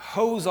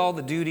hose all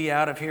the duty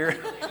out of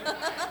here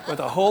with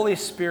a Holy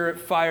Spirit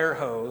fire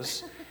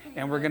hose,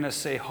 and we're going to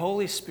say,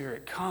 Holy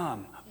Spirit,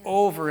 come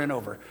over and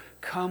over.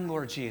 Come,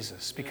 Lord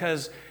Jesus,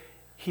 because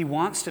He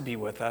wants to be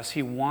with us.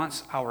 He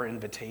wants our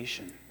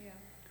invitation. Yeah.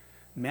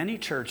 Many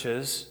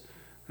churches,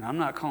 and I'm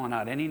not calling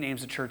out any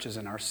names of churches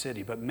in our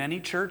city, but many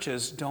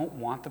churches don't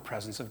want the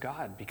presence of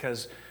God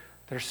because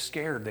they're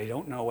scared. They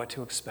don't know what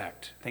to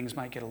expect. Things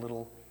might get a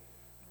little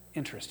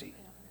interesting.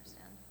 They don't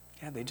understand.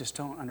 Yeah, they just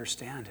don't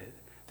understand it.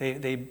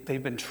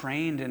 They've been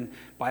trained in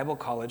Bible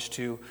college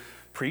to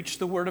preach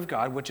the Word of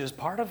God, which is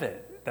part of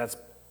it. That's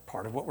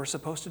part of what we're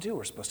supposed to do.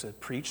 We're supposed to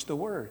preach the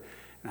Word.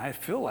 And I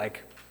feel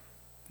like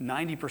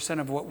 90%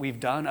 of what we've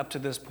done up to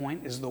this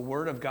point is the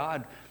Word of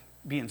God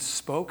being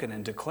spoken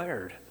and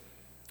declared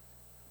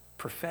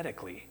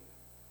prophetically.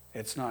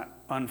 It's not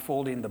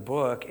unfolding the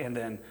book and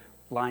then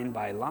line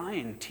by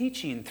line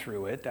teaching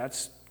through it.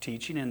 That's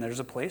teaching, and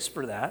there's a place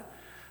for that.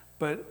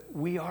 But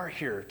we are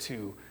here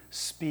to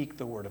speak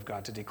the Word of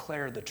God, to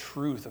declare the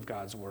truth of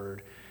God's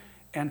Word,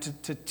 and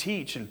to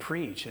teach and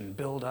preach and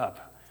build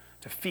up,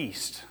 to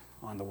feast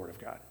on the Word of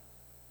God.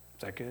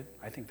 Is that good?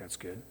 I think that's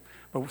good.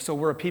 So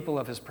we're a people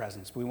of His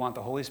presence. We want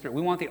the Holy Spirit.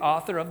 We want the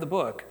author of the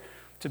book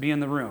to be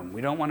in the room.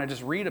 We don't want to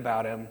just read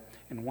about him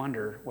and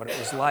wonder what it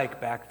was like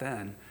back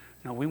then.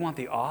 No, we want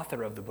the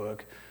author of the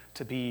book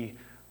to be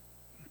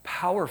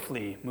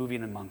powerfully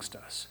moving amongst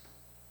us.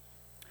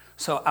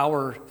 So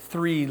our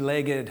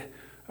 3-legged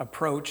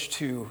approach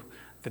to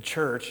the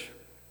church,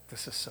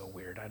 this is so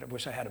weird. I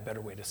wish I had a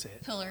better way to say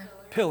it.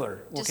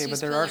 Pillar. Okay, but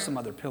there are some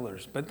other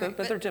pillars, but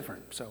they're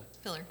different. So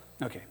pillar.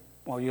 Okay.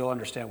 Well, you'll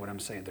understand what I'm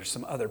saying. There's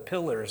some other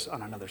pillars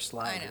on another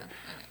slide. I know.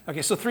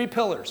 Okay, so 3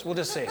 pillars. We'll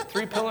just say it.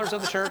 3 pillars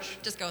of the church.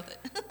 Just go with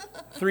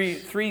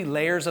it. 3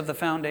 layers of the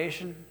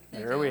foundation.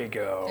 There we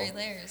go. 3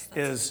 layers.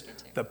 Is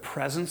the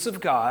presence of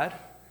God,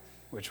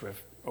 which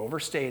we've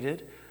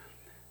overstated,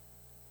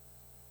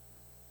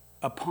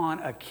 upon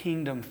a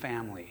kingdom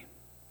family.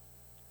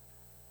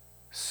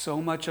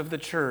 So much of the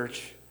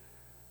church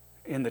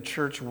in the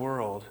church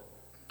world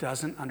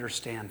doesn't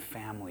understand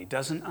family,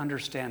 doesn't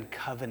understand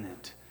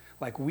covenant.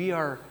 Like we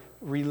are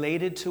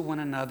related to one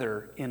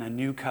another in a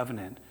new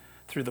covenant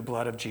through the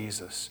blood of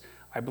Jesus.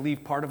 I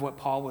believe part of what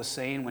Paul was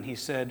saying when he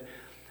said,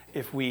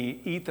 if we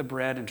eat the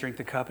bread and drink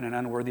the cup in an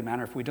unworthy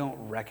manner, if we don't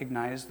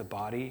recognize the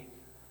body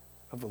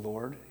of the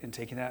Lord in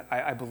taking that.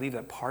 I believe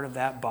that part of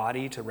that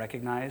body to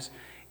recognize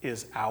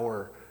is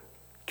our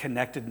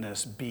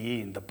connectedness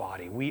being the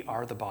body. We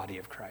are the body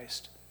of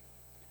Christ.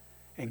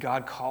 And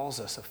God calls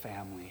us a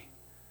family.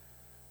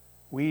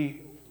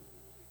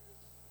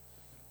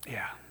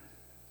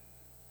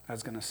 I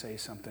was going to say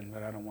something,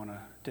 but I don't want to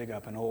dig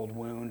up an old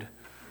wound.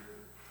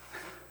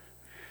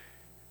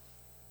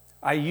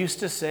 I used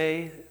to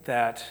say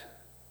that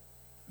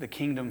the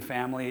kingdom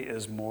family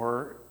is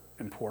more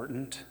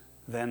important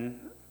than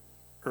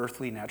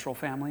earthly natural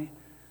family.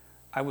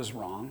 I was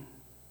wrong.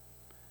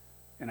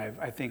 And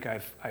I think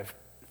I've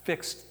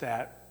fixed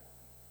that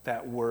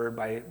word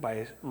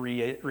by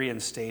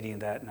reinstating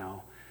that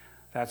now.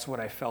 That's what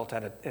I felt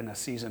in a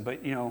season. But,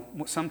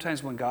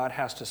 sometimes when God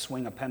has to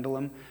swing a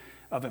pendulum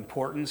of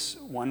importance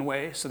one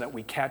way so that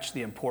we catch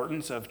the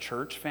importance of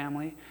church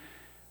family,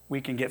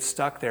 we can get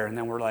stuck there. And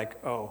then we're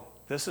like, oh,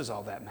 this is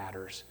all that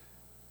matters,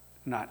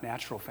 not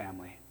natural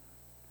family.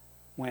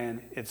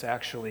 When it's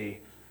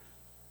actually,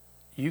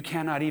 you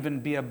cannot even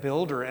be a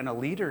builder and a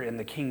leader in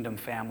the kingdom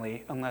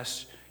family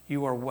unless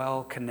you are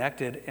well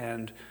connected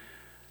and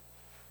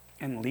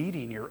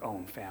leading your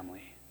own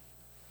family.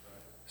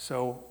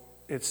 So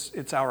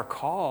it's our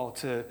call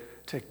to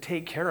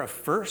take care of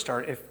first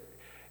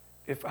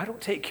if I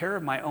don't take care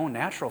of my own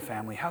natural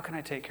family, how can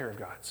I take care of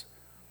God's?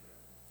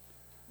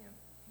 Yep.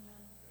 Amen.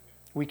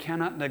 We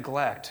cannot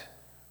neglect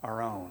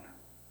our own.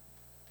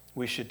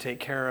 We should take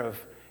care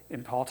of,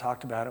 and Paul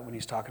talked about it when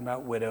he's talking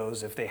about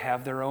widows. If they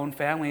have their own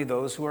family,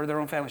 those who are their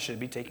own family should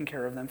be taking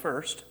care of them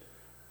first,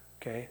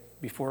 okay,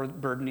 before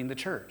burdening the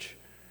church.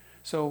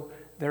 So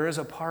there is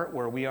a part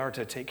where we are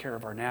to take care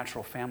of our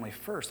natural family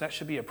first. That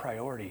should be a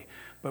priority.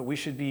 But we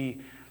should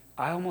be,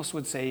 I almost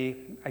would say,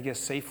 I guess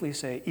safely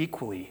say,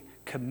 equally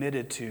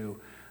committed to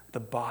the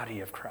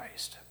body of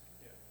Christ.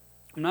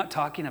 I'm not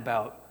talking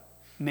about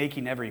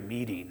making every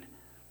meeting.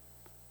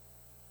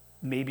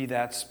 Maybe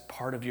that's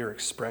part of your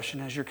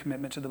expression as your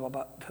commitment to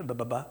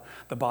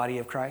the body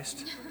of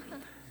Christ.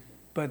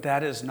 But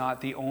that is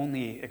not the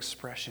only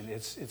expression.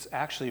 It's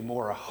actually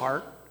more a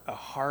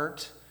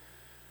heart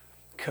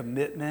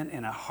commitment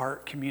and a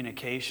heart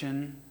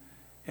communication,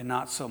 and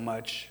not so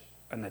much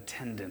an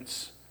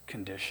attendance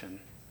condition.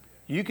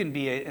 You can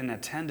be in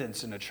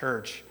attendance in a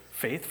church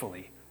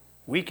faithfully,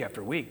 week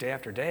after week, day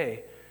after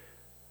day.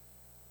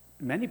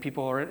 Many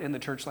people are in the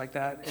church like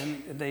that,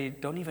 and they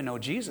don't even know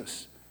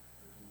Jesus.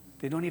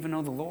 They don't even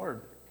know the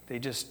Lord. They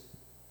just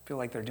feel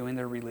like they're doing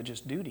their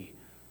religious duty.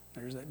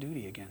 There's that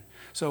duty again.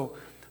 So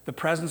the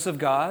presence of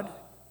God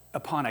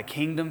upon a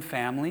kingdom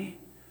family,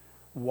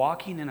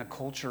 walking in a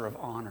culture of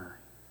honor.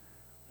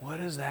 What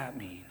does that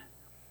mean?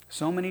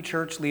 So many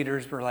church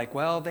leaders were like,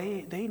 well,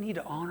 they need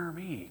to honor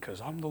me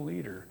because I'm the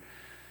leader.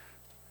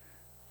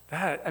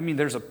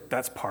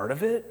 That's part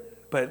of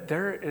it, but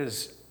there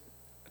is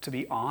to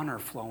be honor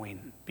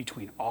flowing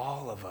between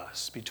all of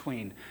us,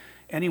 between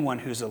anyone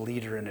who's a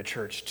leader in a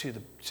church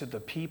to the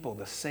people,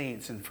 the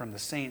saints, and from the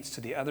saints to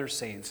the other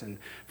saints, and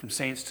from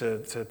saints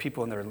to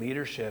people in their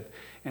leadership.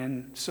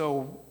 And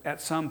so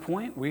at some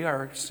point, we're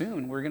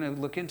going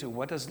to look into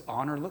what does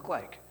honor look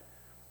like.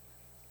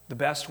 The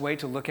best way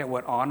to look at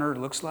what honor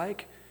looks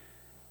like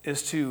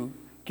is to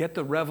get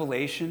the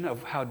revelation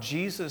of how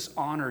Jesus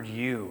honored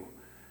you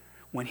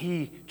when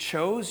he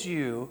chose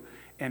you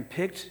and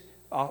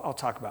I'll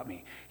talk about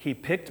me. He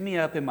picked me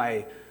up in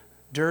my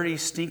dirty,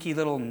 stinky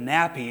little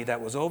nappy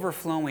that was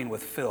overflowing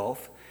with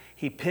filth.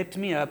 He picked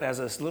me up as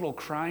this little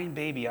crying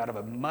baby out of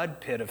a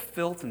mud pit of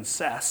filth and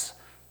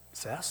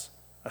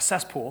a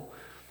cesspool.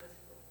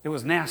 It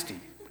was nasty,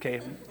 okay?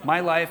 My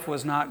life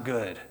was not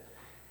good.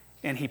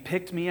 And he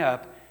picked me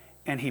up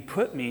and he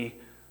put me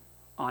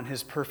on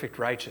his perfect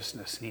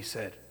righteousness. And he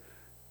said,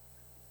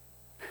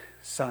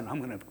 son,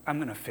 I'm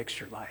gonna fix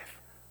your life.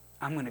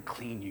 I'm gonna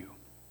clean you.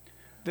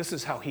 This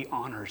is how he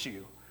honors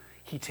you.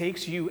 He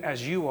takes you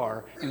as you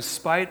are, in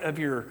spite of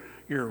your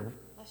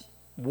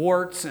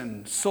warts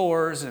and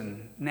sores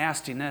and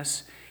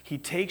nastiness. He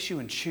takes you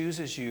and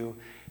chooses you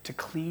to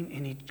clean,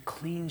 and he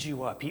cleans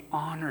you up. He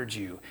honored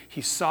you.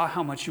 He saw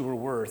how much you were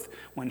worth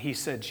when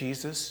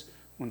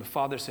the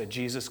Father said,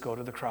 Jesus, go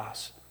to the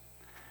cross.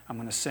 I'm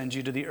going to send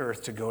you to the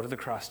earth to go to the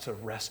cross to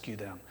rescue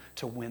them,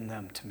 to win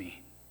them to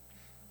me.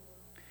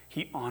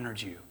 He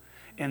honored you.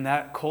 And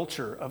that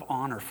culture of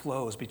honor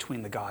flows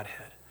between the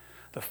Godhead.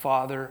 The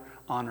Father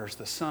honors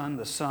the Son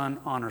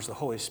honors the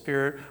Holy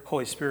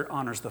Spirit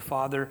honors the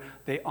Father.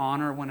 They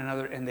honor one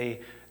another, and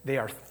they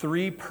are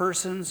three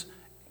persons,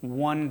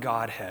 one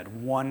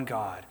Godhead, one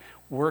God,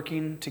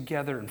 working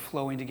together and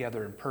flowing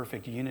together in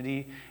perfect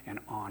unity and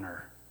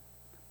honor.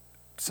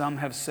 Some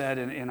have said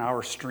in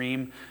our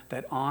stream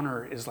that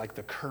honor is like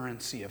the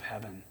currency of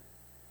heaven.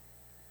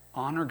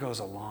 Honor goes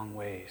a long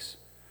ways.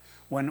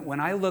 When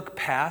I look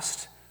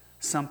past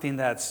something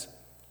that's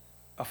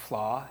a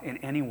flaw in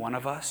any one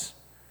of us,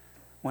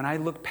 when I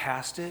look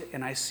past it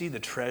and I see the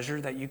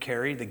treasure that you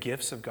carry, the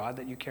gifts of God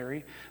that you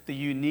carry, the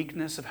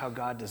uniqueness of how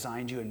God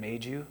designed you and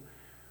made you,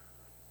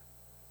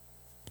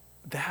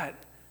 that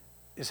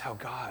is how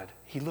God,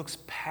 he looks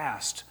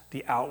past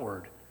the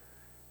outward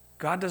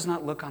God does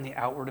not look on the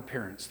outward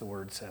appearance, the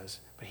word says,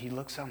 but he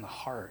looks on the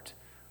heart.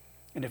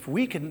 And if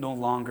we can no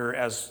longer,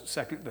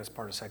 that's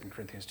part of 2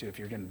 Corinthians 2, if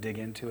you're going to dig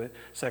into it,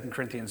 2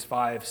 Corinthians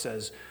 5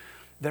 says,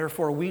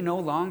 therefore we no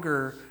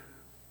longer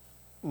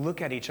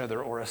look at each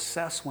other or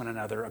assess one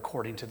another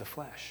according to the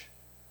flesh.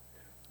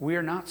 We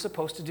are not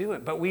supposed to do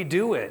it, but we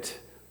do it.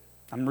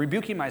 I'm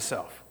rebuking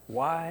myself.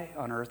 Why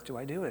on earth do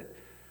I do it?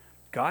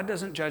 God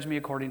doesn't judge me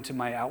according to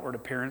my outward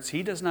appearance.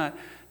 He does not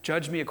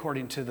judge me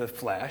according to the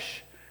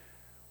flesh.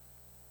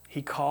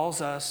 He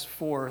calls us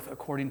forth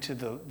according to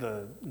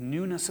the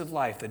newness of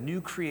life, the new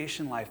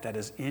creation life that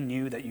is in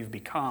you that you've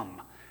become.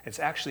 It's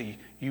actually,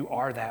 you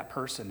are that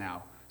person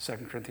now. 2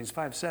 Corinthians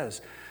 5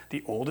 says,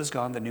 the old is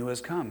gone, the new has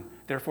come.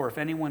 Therefore, if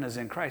anyone is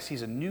in Christ,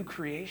 he's a new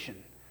creation.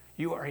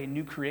 You are a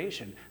new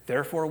creation.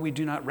 Therefore, we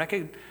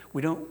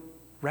don't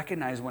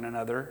recognize one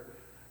another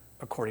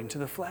according to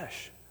the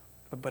flesh,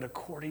 but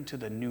according to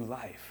the new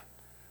life.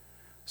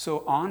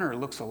 So honor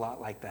looks a lot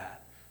like that.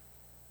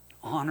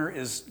 Honor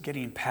is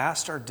getting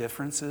past our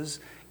differences,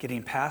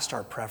 getting past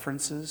our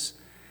preferences,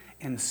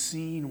 and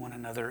seeing one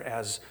another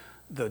as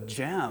the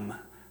gem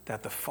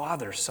that the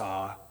Father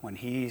saw when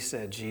he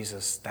said,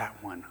 Jesus,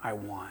 that one I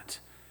want.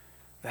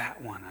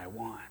 That one I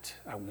want.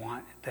 I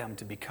want them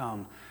to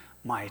become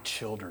my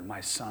children,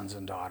 my sons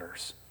and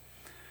daughters.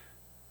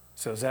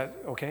 So is that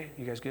okay?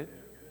 You guys good?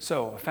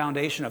 So a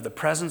foundation of the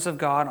presence of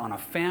God on a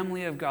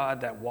family of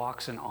God that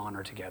walks in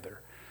honor together.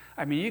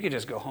 I mean, you could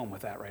just go home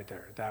with that right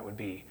there. That would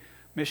be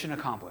mission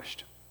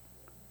accomplished.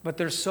 But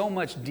there's so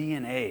much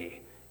DNA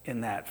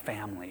in that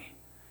family.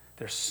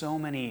 There's so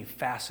many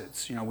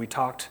facets. You know, we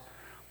talked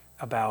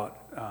about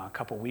a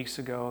couple weeks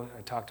ago,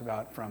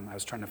 I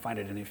was trying to find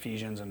it in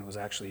Ephesians, and it was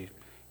actually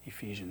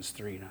Ephesians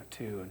 3, not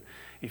 2. And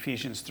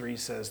Ephesians 3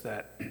 says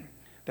that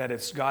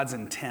it's God's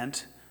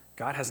intent.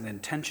 God has an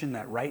intention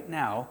that right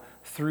now,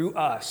 through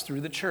us,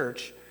 through the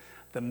church,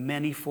 the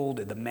manifold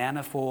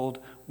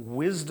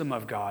wisdom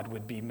of God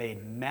would be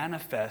made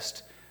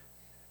manifest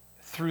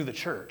through the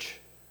church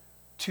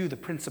to the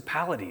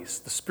principalities,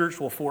 the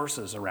spiritual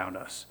forces around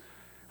us.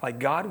 Like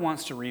God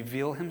wants to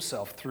reveal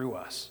himself through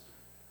us.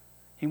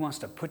 He wants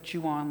to put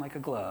you on like a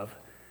glove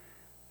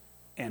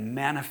and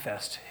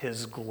manifest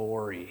his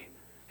glory,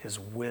 his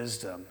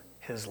wisdom,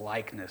 his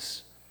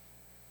likeness.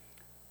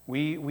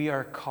 We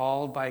are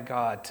called by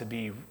God to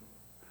be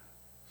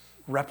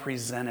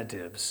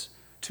representatives,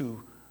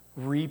 to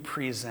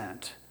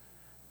represent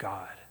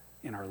God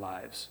in our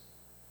lives.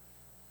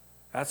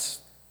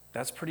 That's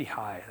pretty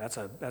high. That's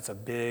a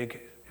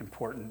big,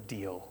 important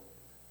deal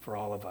for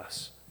all of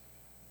us.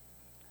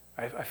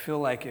 I feel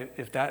like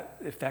if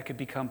that could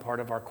become part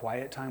of our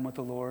quiet time with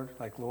the Lord,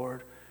 like,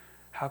 Lord,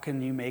 how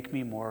can you make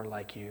me more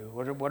like you?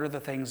 What are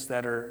the things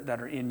that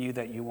are in you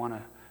that you want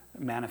to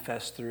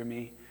manifest through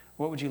me?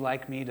 What would you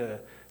like me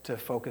to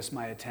focus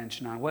my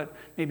attention on?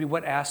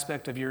 What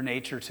aspect of your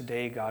nature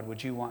today, God,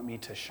 would you want me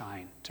to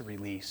shine, to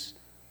release?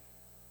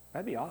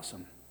 That'd be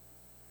awesome.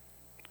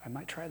 I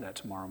might try that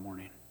tomorrow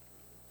morning.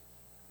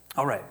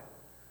 All right.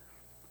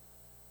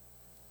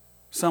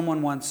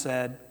 Someone once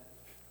said,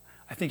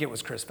 I think it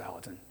was Chris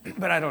Valentin,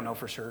 but I don't know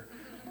for sure.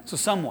 So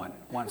someone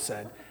once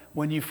said,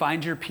 when you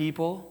find your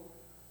people,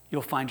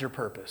 you'll find your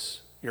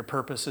purpose. Your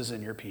purpose is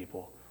in your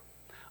people.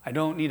 I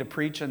don't need to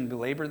preach and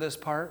belabor this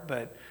part,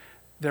 but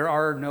there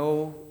are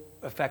no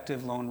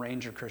effective Lone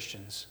Ranger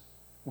Christians.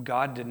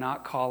 God did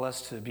not call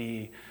us to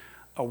be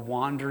a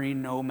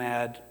wandering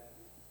nomad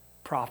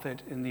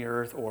prophet in the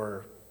earth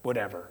or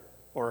whatever,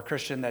 or a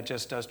Christian that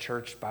just does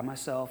church by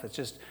myself. It's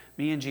just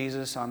me and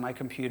Jesus on my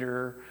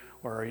computer,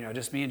 or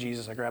just me and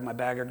Jesus. I grab my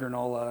bag of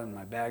granola and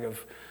my bag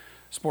of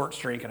sports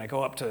drink, and I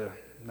go up to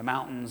the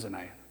mountains and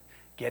I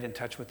get in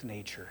touch with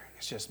nature.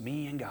 It's just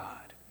me and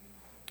God.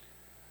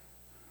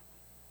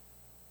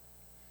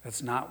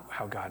 That's not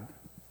how God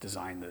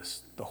designed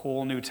this. The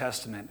whole New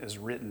Testament is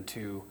written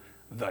to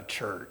the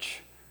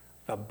church,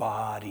 the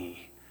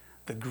body,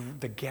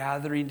 the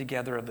gathering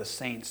together of the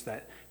saints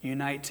that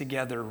unite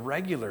together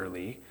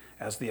regularly,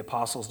 as the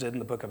apostles did in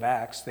the book of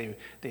Acts.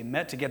 They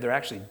met together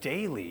actually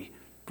daily,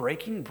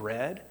 breaking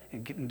bread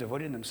and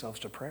devoting themselves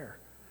to prayer.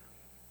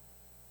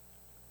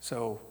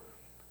 So,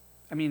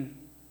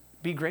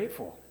 be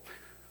grateful.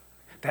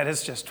 That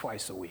is just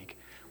twice a week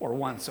or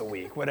once a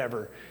week,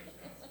 whatever.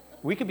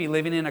 We could be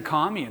living in a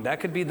commune. That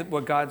could be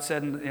what God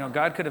said.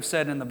 God could have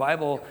said in the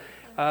Bible,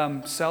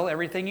 sell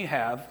everything you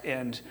have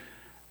and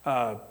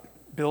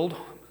build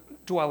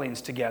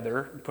dwellings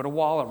together, put a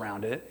wall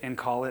around it, and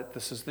call it,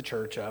 this is the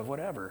church of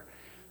whatever.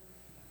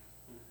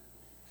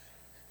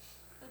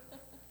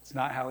 It's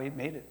not how he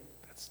made it.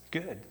 That's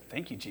good.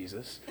 Thank you,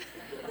 Jesus.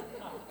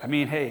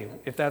 Hey,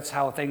 if that's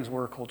how things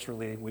were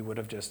culturally, we would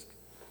have just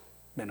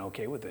been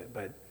okay with it.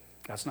 But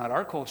that's not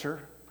our culture.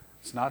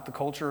 It's not the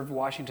culture of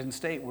Washington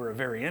State. We're a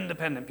very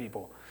independent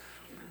people.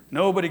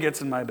 Nobody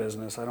gets in my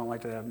business. I don't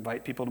like to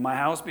invite people to my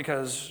house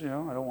because, I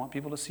don't want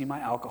people to see my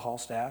alcohol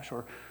stash,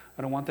 or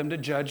I don't want them to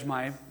judge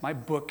my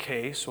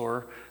bookcase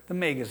or the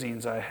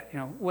magazines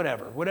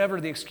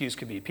whatever the excuse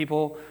could be.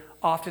 People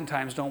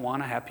oftentimes don't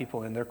want to have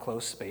people in their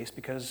close space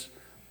because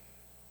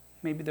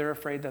maybe they're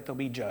afraid that they'll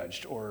be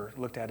judged or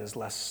looked at as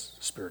less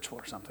spiritual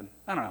or something.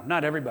 I don't know.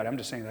 Not everybody. I'm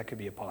just saying that could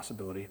be a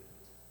possibility.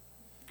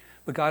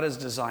 But God has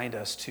designed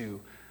us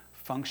to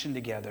function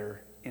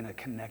together in a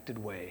connected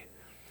way.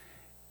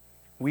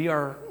 We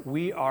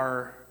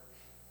are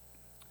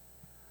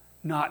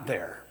not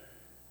there,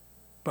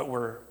 but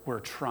we're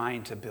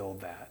trying to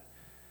build that.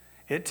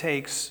 It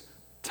takes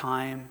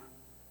time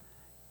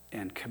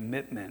and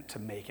commitment to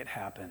make it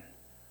happen.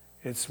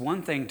 It's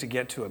one thing to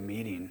get to a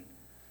meeting,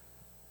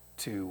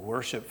 to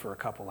worship for a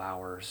couple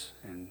hours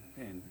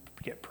and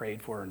get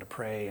prayed for and to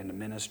pray and to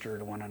minister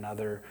to one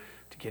another,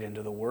 to get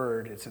into the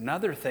Word. It's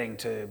another thing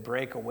to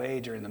break away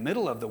during the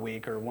middle of the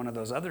week or one of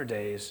those other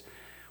days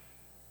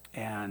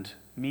and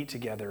meet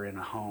together in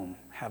a home,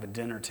 have a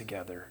dinner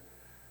together.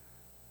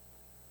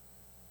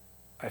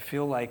 I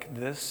feel like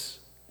this,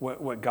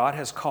 what God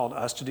has called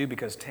us to do,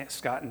 because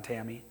Scott and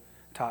Tammy,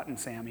 Tot and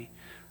Sammy,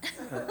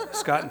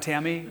 Scott and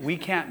Tammy, we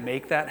can't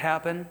make that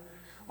happen.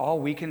 All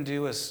we can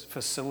do is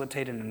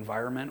facilitate an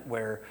environment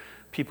where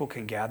people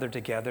can gather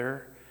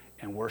together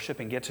and worship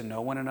and get to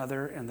know one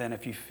another. And then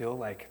if you feel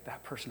like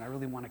that person, I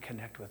really want to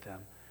connect with them.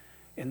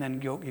 And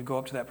then you go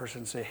up to that person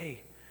and say,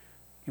 hey,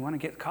 you want to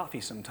get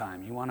coffee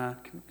sometime?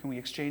 Can we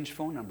exchange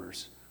phone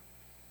numbers?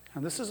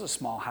 Now, this is a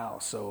small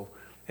house, so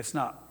it's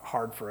not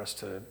hard for us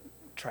to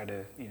try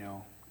to,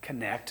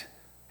 connect.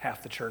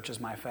 Half the church is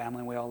my family,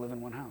 and we all live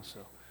in one house.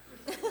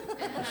 So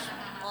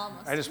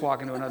I just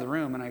walk into another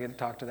room, and I get to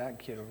talk to that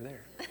kid over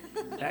there.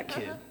 That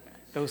kid.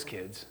 Those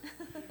kids.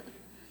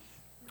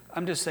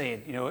 I'm just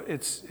saying,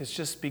 it's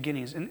just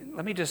beginnings. And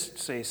let me just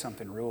say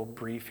something real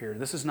brief here.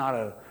 This is not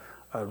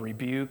a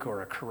rebuke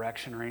or a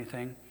correction or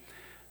anything.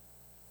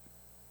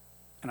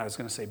 And I was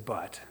going to say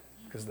but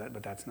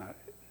that's not.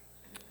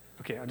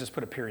 Okay, I'll just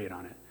put a period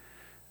on it.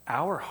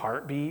 Our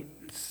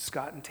heartbeat,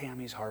 Scott and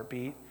Tammy's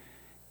heartbeat,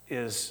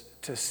 is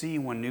to see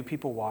when new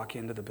people walk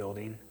into the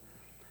building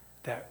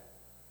that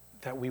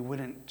we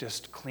wouldn't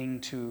just cling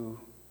to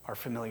our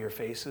familiar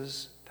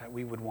faces, that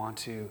we would want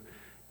to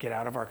get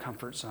out of our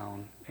comfort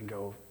zone and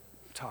go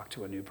talk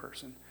to a new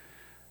person.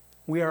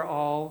 We are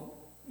all,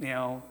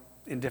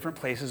 in different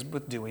places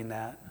with doing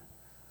that,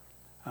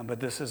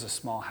 but this is a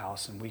small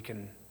house, and we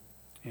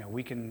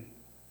can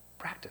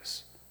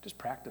practice. Just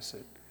practice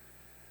it.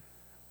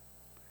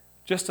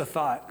 Just a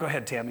thought. Go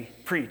ahead, Tammy.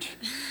 Preach.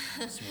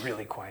 It's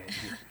really quiet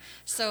here.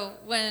 So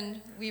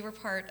when we were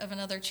part of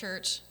another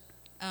church,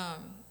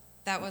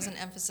 that was an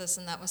emphasis,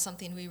 and that was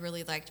something we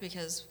really liked,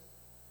 because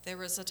there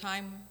was a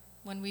time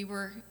when we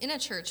were in a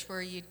church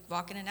where you'd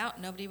walk in and out,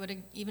 nobody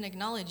would even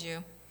acknowledge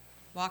you.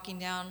 Walking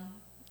down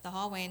the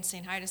hallway and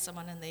saying hi to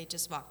someone, and they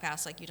just walk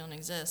past like you don't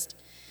exist.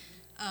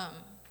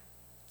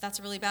 That's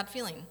a really bad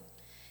feeling.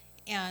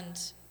 And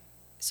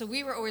so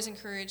we were always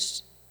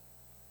encouraged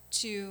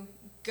to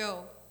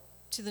go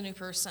to the new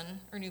person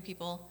or new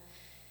people.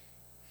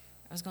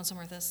 I was going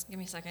somewhere with this. Give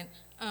me a second.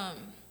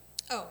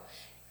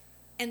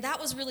 And that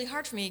was really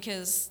hard for me,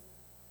 because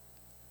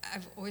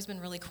I've always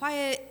been really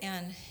quiet,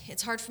 and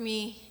it's hard for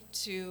me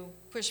to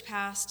push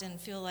past and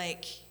feel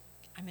like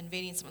I'm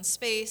invading someone's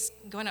space,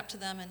 going up to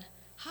them and,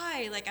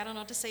 hi, I don't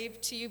know what to say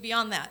to you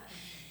beyond that.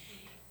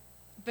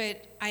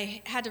 But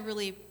I had to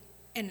really,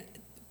 and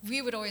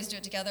we would always do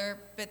it together,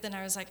 but then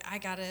I was like, I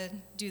gotta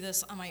do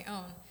this on my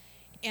own.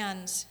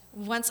 And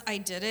once I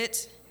did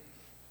it,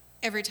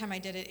 every time I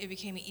did it, it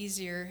became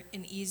easier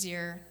and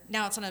easier.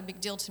 Now it's not a big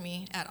deal to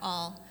me at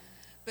all.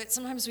 But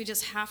sometimes we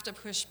just have to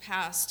push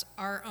past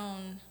our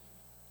own,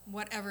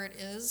 whatever it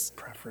is.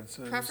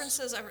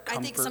 Preferences. I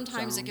think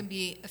sometimes it can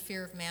be a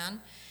fear of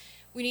man.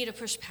 We need to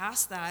push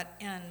past that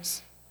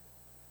and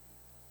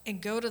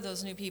go to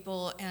those new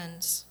people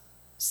and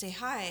say,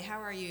 hi, how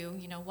are you?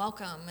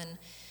 Welcome. And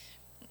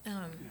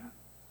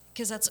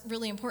because that's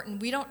really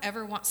important. We don't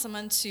ever want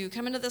someone to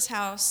come into this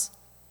house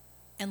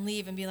and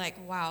leave and be like,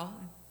 wow,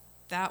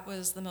 that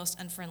was the most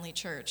unfriendly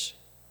church.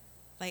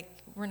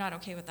 We're not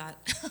okay with that.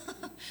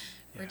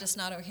 We're just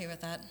not okay with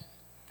that.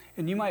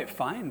 And you might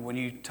find when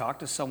you talk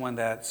to someone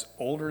that's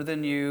older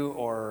than you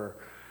or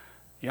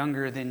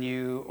younger than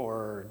you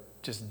or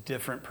just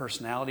different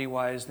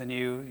personality-wise than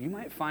you, you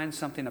might find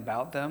something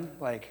about them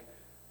like,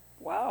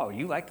 wow,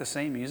 you like the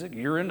same music?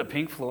 You're into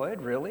Pink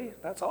Floyd? Really?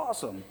 That's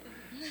awesome.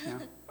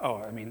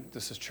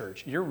 This is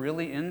church. You're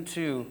really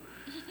into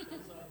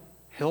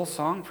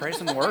Hillsong, praise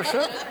and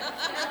worship?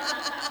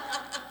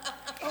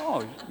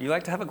 Oh, you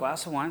like to have a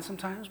glass of wine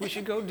sometimes? We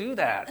should go do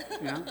that.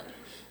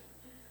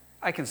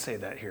 I can say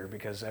that here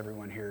because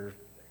everyone here,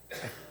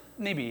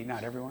 maybe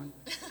not everyone,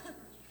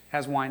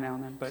 has wine now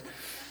and then, but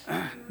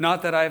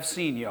not that I've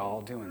seen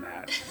y'all doing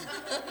that.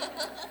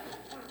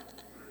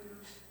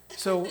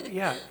 So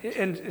yeah,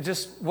 and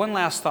just one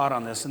last thought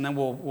on this, and then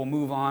we'll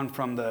move on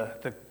from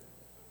the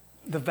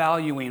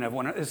valuing of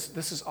one.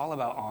 This is all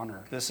about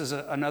honor. This is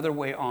another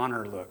way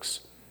honor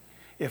looks.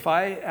 If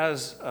I,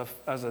 as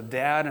a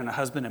dad and a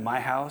husband in my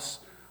house,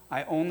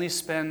 I only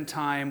spend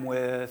time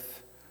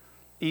with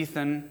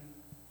Ethan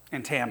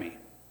and Tammy,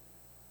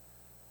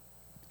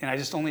 and I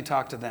just only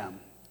talk to them,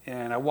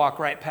 and I walk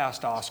right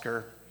past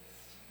Oscar,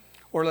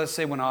 Or let's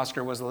say when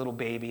Oscar was a little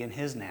baby in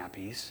his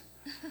nappies,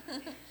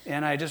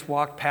 and I just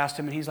walked past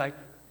him and he's like,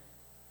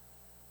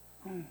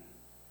 oh,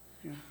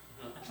 yeah,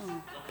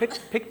 oh.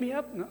 Pick me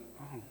up? No.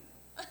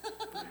 Oh.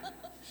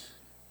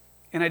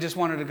 And I just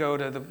wanted to go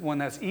to the one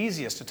that's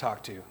easiest to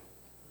talk to.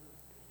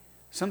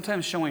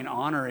 Sometimes showing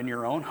honor in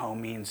your own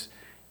home means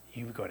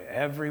you go to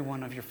every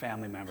one of your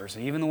family members,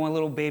 even the one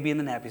little baby in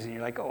the nappies, and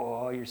you're like,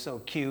 oh, you're so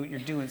cute, you're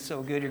doing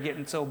so good, you're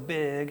getting so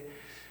big. And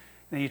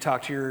then you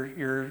talk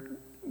to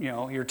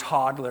your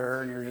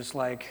toddler, and you're just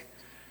like,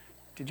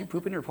 did you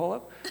poop in your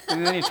pull-up?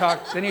 And then you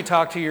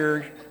talk to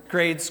your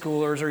grade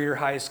schoolers or your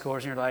high schoolers,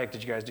 and you're like,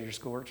 did you guys do your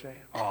schoolwork today?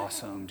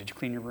 Awesome. Did you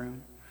clean your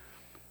room?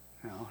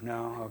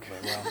 No? Okay,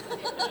 well.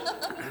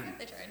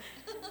 They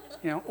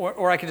tried.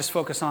 Or I could just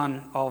focus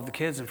on all of the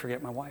kids and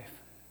forget my wife.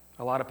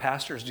 A lot of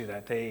pastors do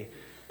that.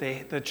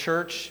 The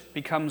church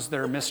becomes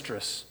their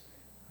mistress.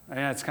 I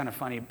mean, it's kind of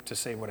funny to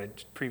say what I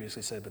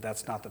previously said, but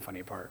that's not the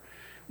funny part.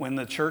 When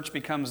the church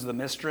becomes the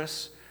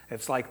mistress,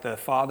 it's like the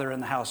father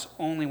in the house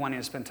only wanting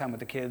to spend time with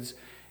the kids,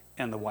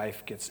 and the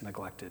wife gets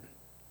neglected.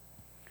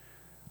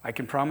 I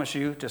can promise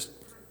you, just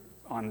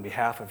on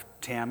behalf of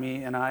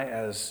Tammy and I,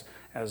 as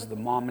the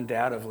mom and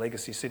dad of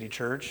Legacy City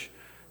Church,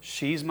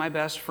 she's my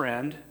best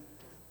friend.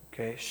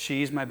 Okay,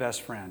 she's my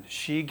best friend.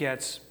 She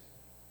gets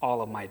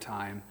all of my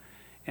time.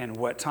 And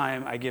what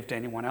time I give to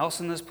anyone else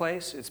in this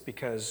place, it's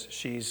because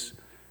she's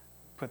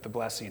put the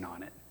blessing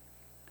on it.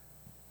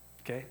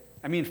 Okay?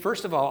 I mean,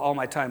 first of all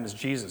my time is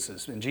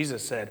Jesus's. And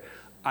Jesus said,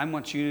 I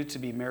want you to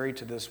be married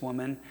to this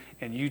woman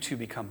and you two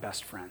become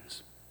best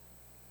friends.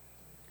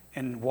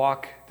 And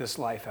walk this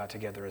life out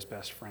together as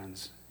best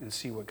friends and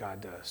see what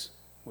God does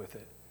with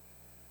it.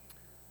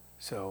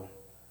 So,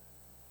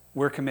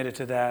 we're committed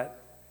to that.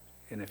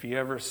 And if you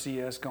ever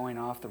see us going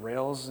off the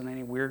rails in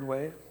any weird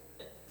way,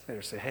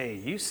 better say, hey,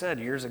 you said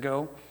years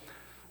ago,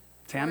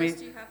 Tammy,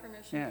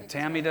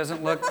 Tammy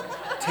doesn't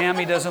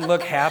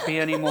look happy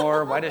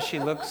anymore. Why does she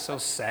look so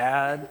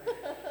sad?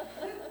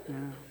 Yeah.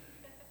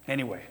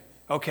 Anyway,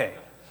 okay.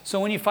 So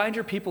when you find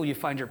your people, you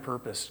find your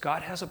purpose.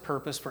 God has a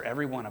purpose for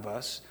every one of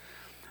us.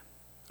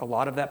 A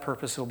lot of that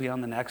purpose will be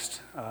on the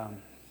next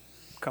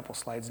couple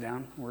slides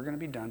down. We're going to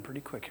be done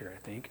pretty quick here, I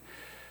think.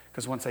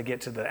 Because once I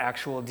get to the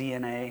actual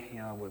DNA,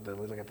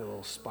 look at the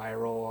little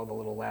spiral, all the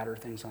little ladder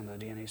things on the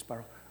DNA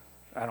spiral.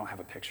 I don't have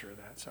a picture of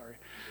that, sorry.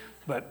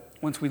 But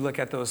once we look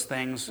at those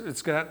things,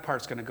 that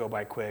part's going to go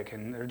by quick,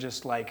 and they're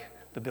just like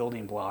the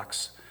building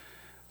blocks.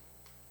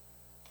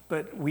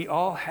 But we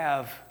all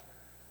have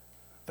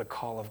the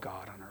call of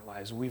God on our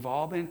lives. We've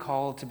all been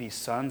called to be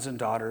sons and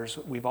daughters.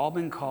 We've all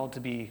been called to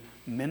be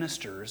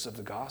ministers of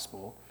the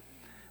gospel.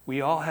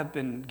 We all have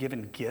been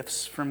given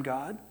gifts from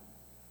God.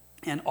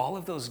 And all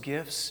of those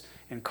gifts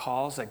and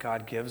calls that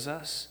God gives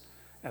us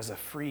as a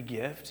free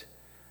gift,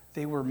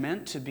 they were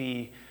meant to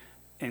be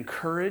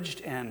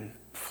encouraged and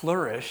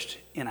flourished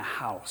in a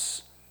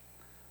house.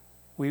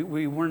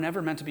 We were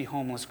never meant to be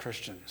homeless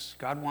Christians.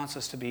 God wants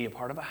us to be a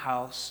part of a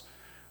house.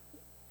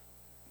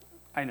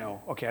 I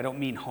know, okay, I don't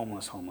mean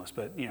homeless,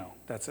 but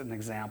that's an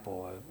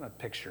example, a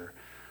picture.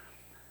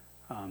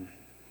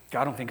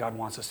 I don't think God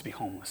wants us to be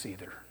homeless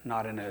either.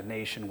 Not in a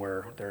nation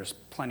where there's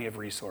plenty of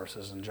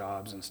resources and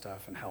jobs and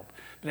stuff and help.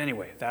 But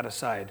anyway, that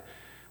aside,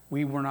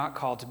 we were not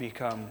called to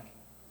become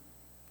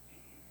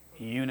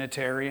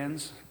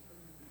Unitarians.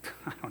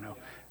 I don't know,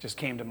 just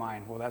came to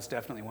mind. Well, that's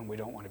definitely one we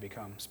don't want to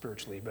become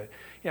spiritually. But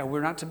yeah,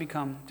 we're not to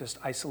become just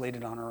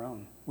isolated on our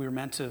own. We were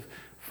meant to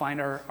find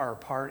our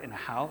part in a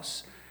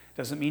house.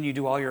 Doesn't mean you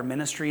do all your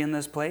ministry in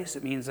this place.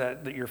 It means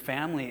that your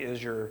family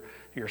is your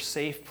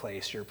safe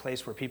place, your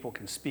place where people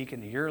can speak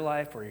into your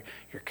life, where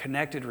you're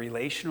connected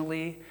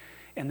relationally,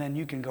 and then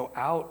you can go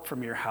out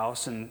from your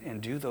house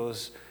and do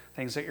those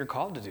things that you're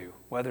called to do,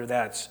 whether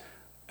that's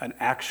an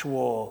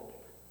actual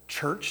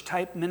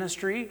church-type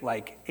ministry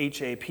like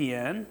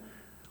HAPN,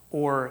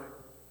 or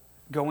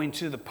going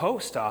to the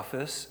post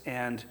office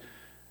and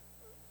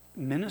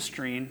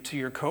ministering to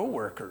your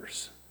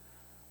coworkers,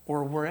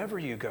 or wherever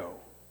you go.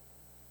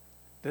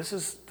 This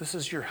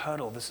is your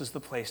huddle. This is the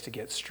place to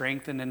get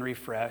strengthened and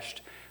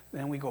refreshed.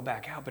 Then we go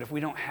back out. But if we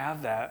don't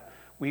have that,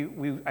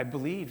 I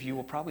believe you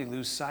will probably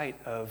lose sight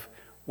of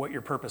what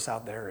your purpose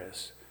out there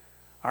is.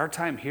 Our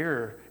time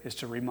here is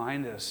to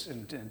remind us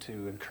and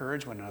to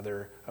encourage one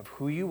another of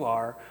who you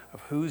are,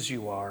 of whose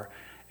you are,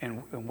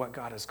 and what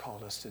God has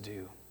called us to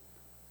do.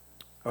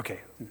 Okay,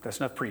 that's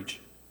enough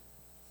preach.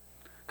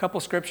 A couple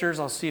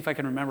scriptures. I'll see if I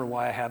can remember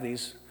why I have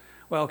these.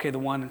 Well, okay, the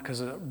one, because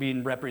of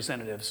being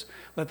representatives.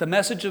 Let the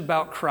message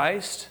about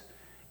Christ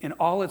in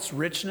all its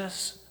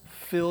richness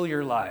fill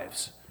your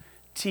lives.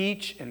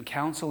 Teach and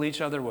counsel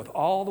each other with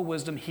all the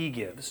wisdom he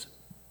gives.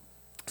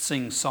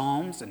 Sing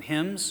psalms and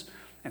hymns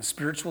and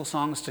spiritual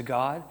songs to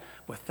God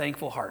with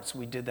thankful hearts.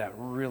 We did that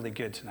really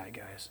good tonight,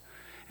 guys.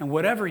 And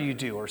whatever you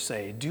do or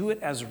say, do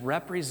it as a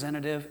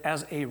representative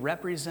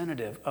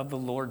of the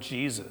Lord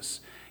Jesus,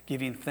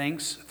 giving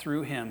thanks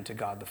through him to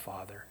God the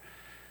Father.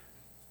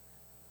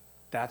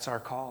 That's our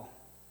call.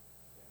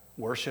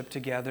 Worship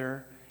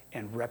together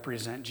and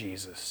represent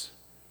Jesus.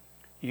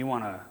 You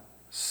want to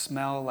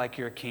Smell like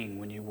you're a king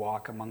when you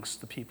walk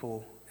amongst the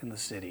people in the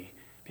city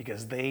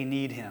because they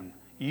need him.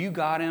 You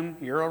got him.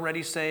 You're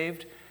already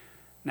saved.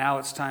 Now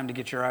it's time to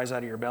get your eyes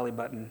out of your belly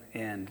button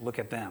and look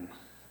at them.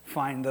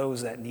 Find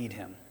those that need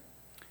him.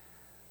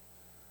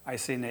 I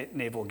say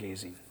navel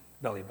gazing,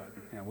 belly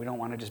button. We don't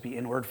want to just be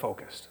inward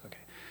focused. Okay.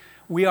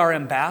 We are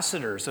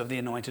ambassadors of the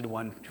Anointed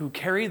One who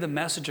carry the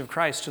message of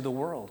Christ to the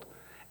world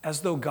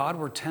as though God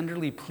were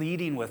tenderly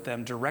pleading with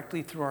them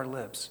directly through our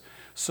lips.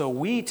 So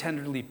we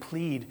tenderly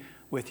plead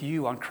with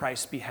you on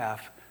Christ's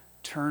behalf.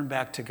 Turn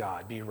back to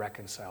God. Be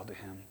reconciled to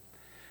him.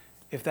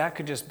 If that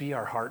could just be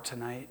our heart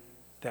tonight,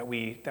 that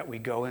we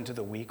go into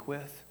the week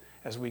with,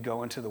 as we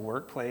go into the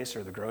workplace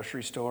or the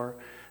grocery store,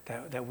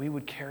 that we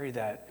would carry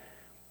that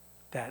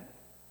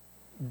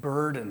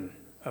burden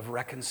of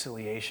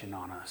reconciliation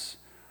on us,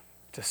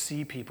 to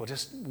see people,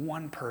 just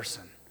one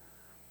person,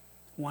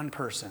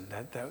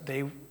 that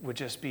they would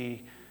just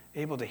be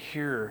able to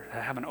hear,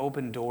 have an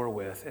open door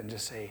with, and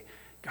just say,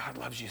 God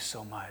loves you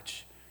so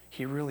much.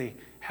 He really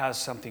has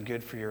something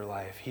good for your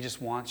life. He just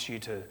wants you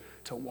to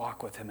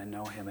walk with him and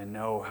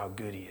know how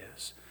good he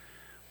is.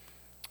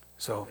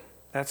 So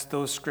that's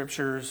those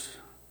scriptures.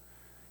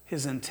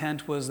 His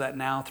intent was that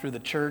now through the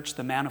church,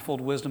 the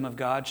manifold wisdom of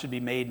God should be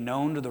made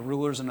known to the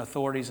rulers and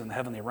authorities in the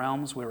heavenly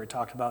realms. We already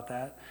talked about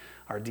that.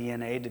 Our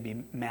DNA to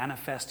be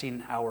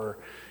manifesting our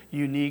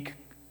unique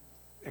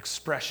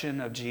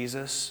expression of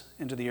Jesus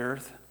into the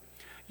earth.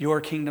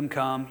 Your kingdom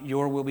come,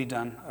 your will be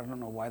done. I don't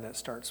know why that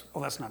starts. Oh,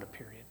 that's not a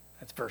period.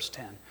 That's verse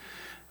 10.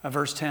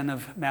 Verse 10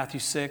 of Matthew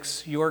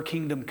 6, your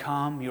kingdom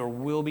come, your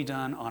will be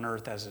done on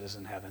earth as it is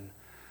in heaven.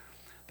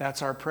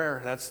 That's our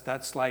prayer.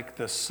 That's like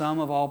the sum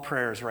of all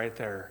prayers right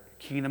there.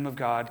 Kingdom of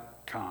God,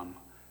 come.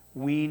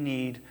 We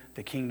need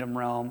the kingdom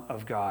realm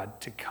of God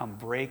to come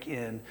break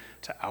in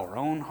to our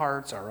own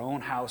hearts, our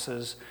own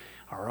houses,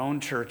 our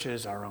own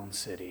churches, our own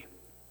city.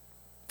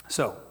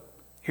 So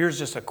here's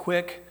just a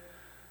quick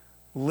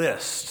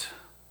list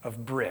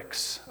of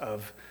bricks,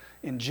 of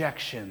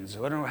injections,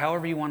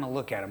 however you want to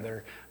look at them.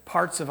 They're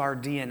parts of our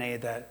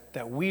DNA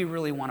that we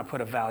really want to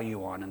put a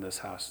value on in this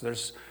house.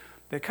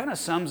 That kind of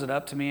sums it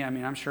up to me. I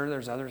mean, I'm sure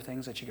there's other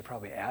things that you could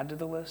probably add to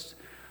the list.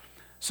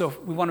 So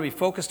we want to be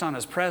focused on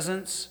his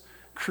presence,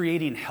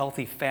 creating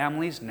healthy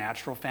families,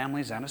 natural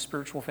families, and a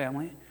spiritual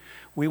family.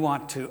 We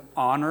want to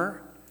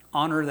honor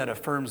that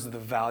affirms the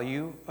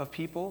value of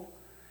people.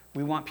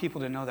 We want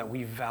people to know that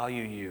we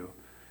value you.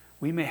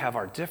 We may have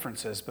our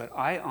differences, but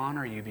I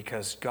honor you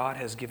because God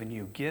has given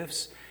you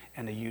gifts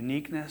and a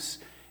uniqueness,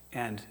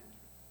 and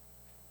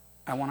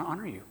I want to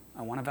honor you.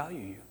 I want to value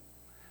you.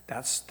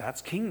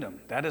 That's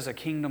kingdom. That is a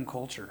kingdom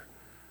culture.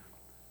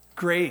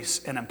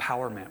 Grace and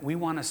empowerment. We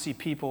want to see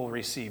people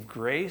receive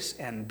grace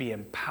and be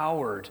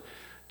empowered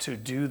to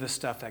do the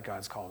stuff that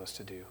God's called us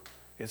to do.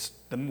 It's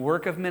the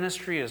work of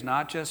ministry is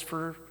not just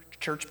for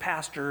church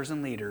pastors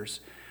and leaders.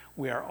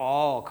 We are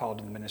all called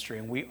to the ministry,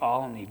 and we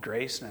all need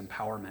grace and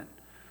empowerment.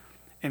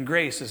 And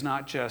grace is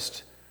not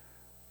just,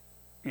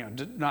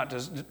 not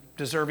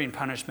deserving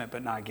punishment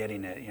but not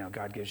getting it.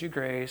 God gives you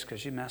grace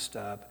because you messed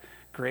up.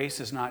 Grace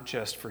is not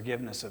just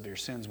forgiveness of your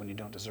sins when you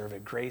don't deserve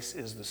it. Grace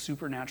is the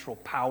supernatural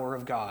power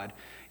of God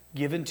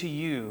given to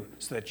you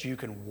so that you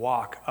can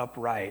walk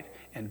upright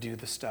and do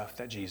the stuff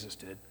that Jesus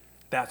did.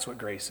 That's what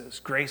grace is.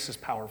 Grace is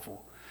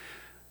powerful.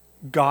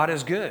 God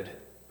is good.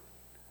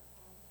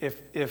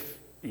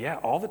 Yeah,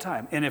 all the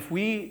time. And if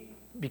we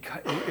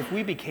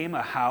became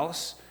a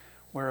house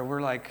where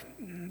we're like,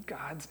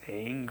 God's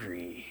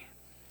angry.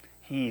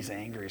 He's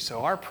angry.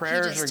 So our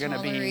prayers are going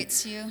to be... He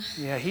just tolerates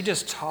you. Yeah, he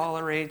just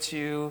tolerates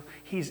you.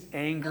 He's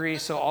angry.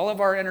 So all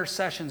of our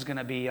intercession's going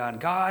to be on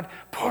God,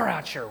 pour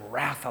out your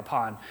wrath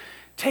upon.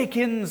 Take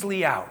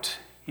Inslee out.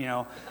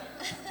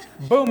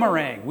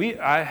 Boomerang.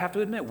 I have to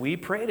admit, we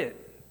prayed it.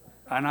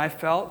 And I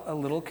felt a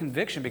little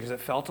conviction because it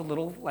felt a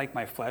little like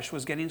my flesh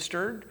was getting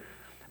stirred.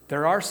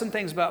 There are some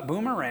things about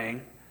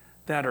boomerang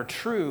that are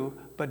true,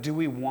 but do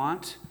we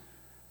want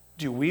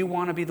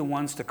to be the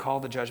ones to call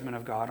the judgment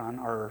of God on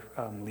our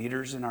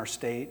leaders in our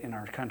state, in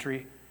our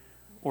country?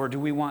 Or do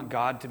we want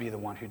God to be the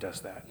one who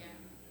does that? Yeah.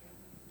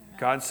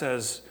 God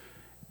says,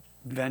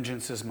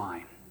 vengeance is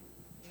mine.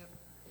 Yep.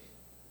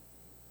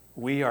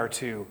 We are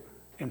to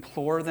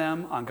implore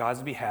them on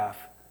God's behalf,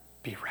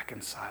 be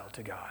reconciled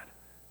to God,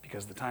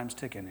 because the time's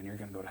ticking and you're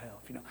going to go to hell,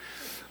 if you know.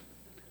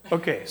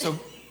 Okay,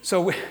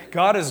 so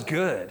God is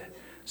good.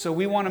 So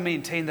we want to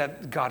maintain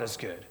that God is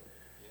good.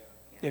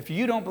 If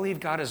you don't believe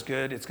God is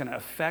good, it's going to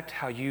affect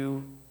how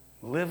you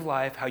live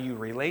life, how you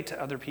relate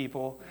to other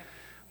people.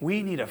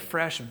 We need a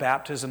fresh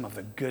baptism of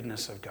the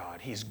goodness of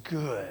God. He's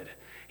good.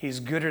 He's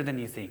gooder than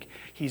you think.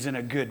 He's in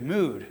a good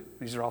mood.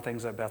 These are all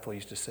things that Bethel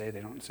used to say.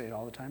 They don't say it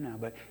all the time now.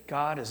 But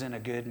God is in a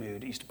good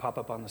mood. It used to pop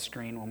up on the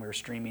screen when we were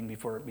streaming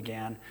before it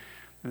began.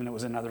 And then it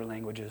was in other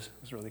languages.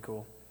 It was really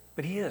cool.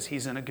 But he is.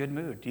 He's in a good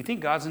mood. Do you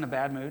think God's in a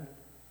bad mood?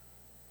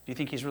 Do you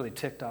think he's really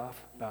ticked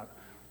off about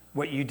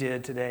what you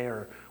did today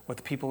or what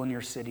the people in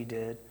your city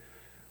did?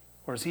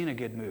 Or is he in a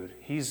good mood?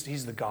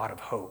 He's the God of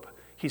hope.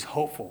 He's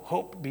hopeful.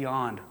 Hope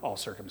beyond all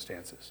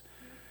circumstances.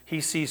 He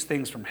sees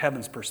things from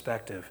heaven's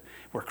perspective,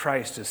 where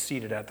Christ is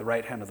seated at the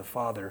right hand of the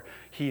Father.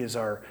 He is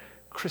our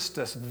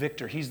Christus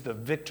Victor. He's the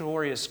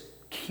victorious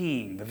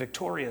King, the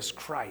victorious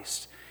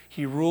Christ.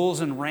 He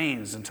rules and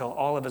reigns until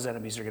all of his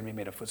enemies are going to be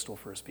made a footstool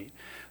for his feet.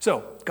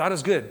 So, God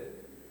is good.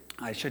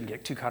 I shouldn't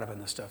get too caught up in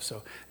this stuff.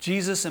 So,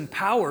 Jesus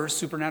empowers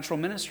supernatural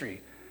ministry.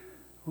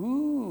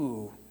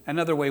 Ooh.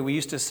 Another way we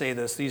used to say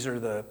this, these are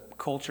the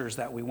cultures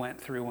that we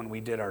went through when we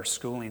did our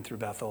schooling through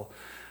Bethel.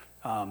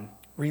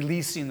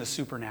 Releasing the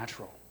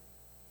supernatural.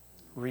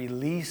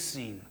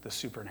 Releasing the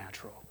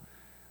supernatural.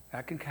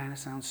 That can kind of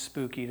sound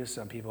spooky to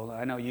some people.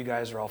 I know you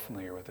guys are all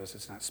familiar with this.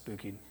 It's not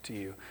spooky to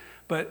you.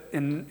 But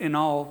in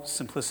all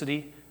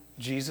simplicity,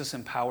 Jesus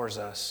empowers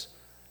us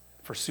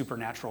for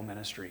supernatural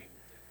ministry.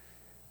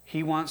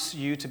 He wants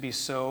you to be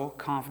so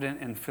confident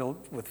and filled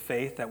with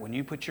faith that when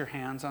you put your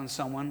hands on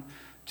someone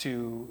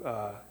to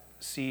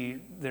see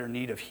their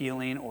need of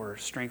healing or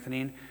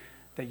strengthening,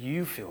 that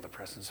you feel the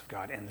presence of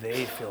God and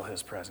they feel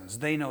his presence.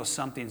 They know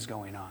something's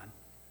going on.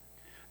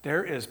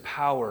 There is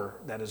power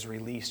that is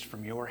released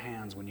from your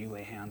hands when you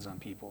lay hands on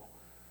people.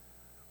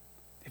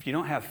 If you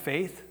don't have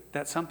faith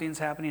that something's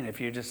happening, if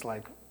you're just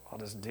like, I'll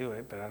just do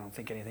it, but I don't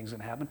think anything's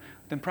going to happen,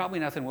 then probably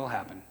nothing will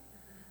happen.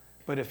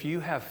 But if you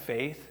have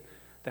faith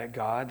that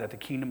the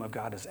kingdom of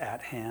God is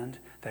at hand,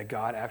 that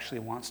God actually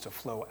wants to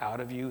flow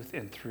out of you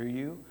and through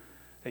you,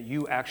 that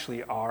you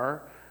actually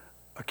are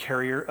a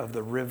carrier of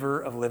the river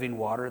of living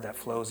water that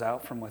flows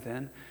out from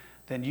within,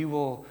 then you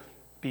will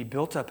be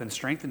built up and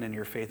strengthened in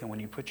your faith. And when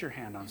you put your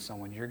hand on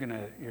someone, you're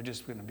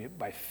just going to be,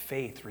 by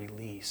faith,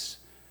 release.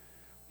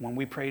 When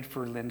we prayed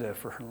for Linda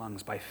for her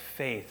lungs, by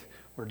faith,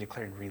 we're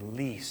declaring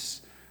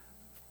release.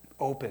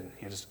 Open.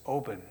 Just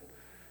open.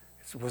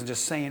 It wasn't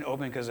just saying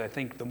open because I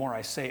think the more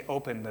I say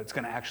open, that's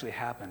going to actually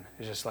happen.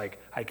 It's just like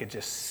I could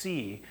just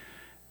see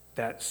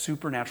that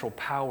supernatural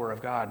power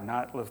of God,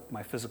 not with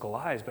my physical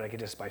eyes, but I could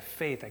just, by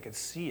faith, I could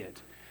see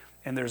it.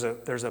 And there's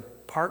a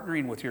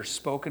partnering with your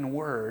spoken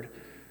word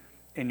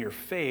in your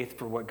faith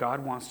for what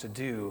God wants to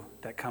do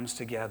that comes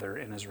together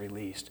and is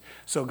released.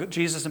 So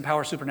Jesus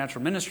empowers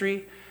supernatural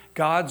ministry.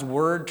 God's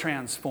word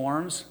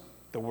transforms.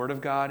 The word of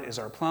God is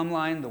our plumb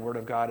line. The word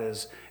of God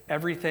is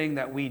everything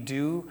that we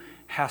do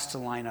has to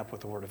line up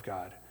with the word of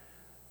God.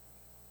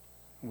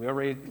 We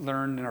already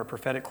learned in our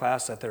prophetic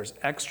class that there's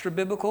extra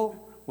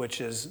biblical,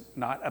 which is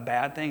not a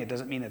bad thing. It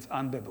doesn't mean it's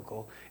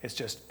unbiblical. It's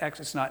just,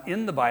 it's not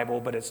in the Bible,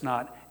 but it's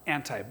not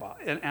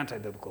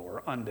anti-biblical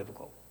or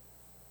unbiblical.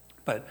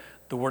 But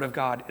the Word of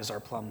God is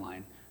our plumb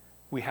line.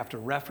 We have to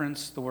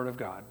reference the Word of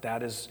God.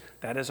 That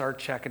is our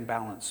check and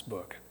balance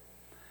book.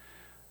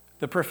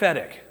 The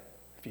prophetic.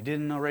 If you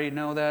didn't already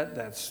know that,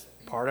 that's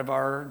part of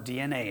our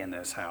DNA in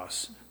this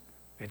house.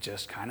 It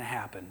just kind of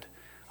happened.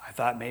 I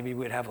thought maybe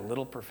we'd have a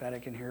little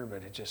prophetic in here,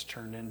 but it just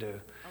turned into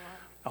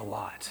a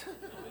lot.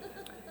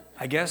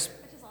 I guess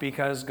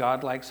because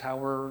God likes how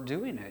we're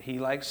doing it. He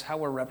likes how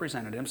we're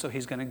representing him, so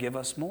he's going to give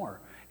us more.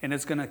 And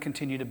it's going to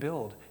continue to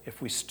build.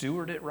 If we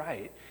steward it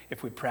right,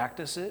 if we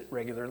practice it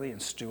regularly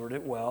and steward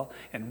it well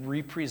and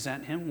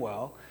represent him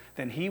well,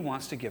 then he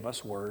wants to give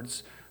us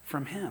words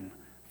from him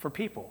for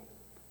people.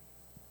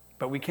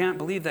 But we can't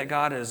believe that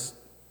God is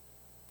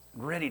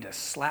ready to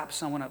slap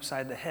someone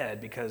upside the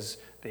head because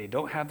they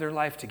don't have their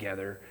life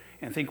together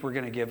and think we're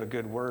going to give a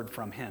good word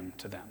from him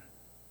to them.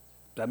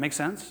 Does that make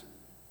sense?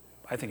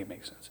 I think it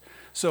makes sense.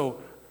 So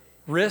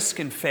risk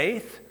and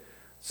faith,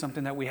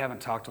 something that we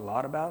haven't talked a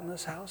lot about in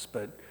this house,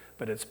 but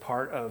it's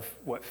part of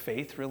what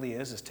faith really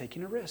is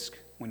taking a risk.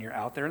 When you're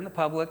out there in the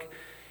public,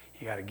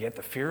 you got to get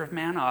the fear of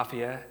man off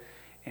you.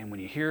 And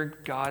when you hear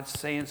God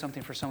saying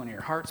something for someone,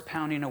 your heart's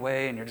pounding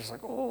away, and you're just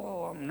like,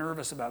 oh, I'm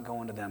nervous about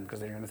going to them because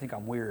they're going to think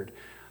I'm weird.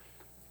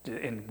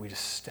 And we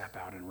just step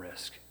out and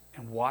risk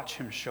and watch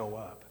him show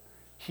up.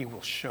 He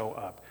will show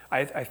up.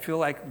 I feel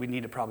like we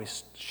need to probably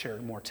share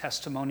more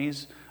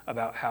testimonies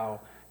about how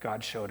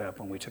God showed up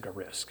when we took a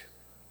risk.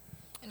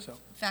 In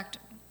fact,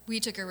 we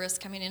took a risk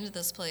coming into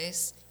this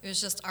place. It was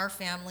just our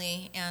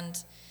family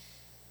and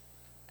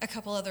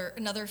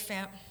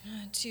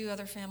two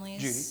other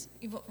families.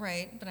 Judy.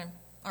 Right, but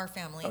our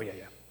family. Oh, yeah.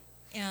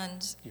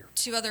 And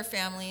two other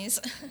families.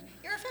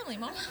 You're a family,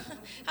 Mom.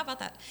 How about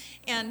that?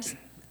 And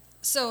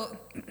so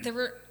there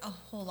were a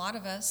whole lot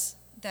of us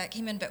that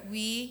came in, but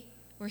we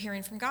were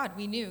hearing from God.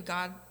 We knew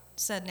God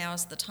said now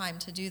is the time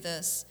to do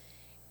this.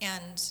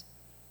 And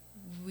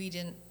we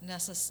didn't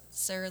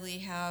necessarily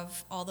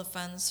have all the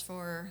funds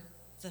for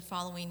the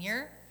following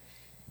year.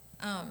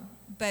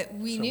 But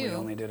we knew. So we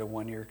only did a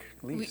 1-year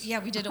lease.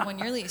 We did a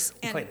 1-year lease.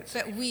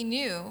 But we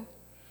knew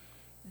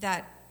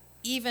that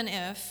even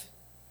if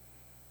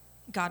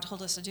God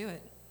told us to do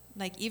it,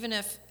 like even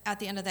if at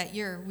the end of that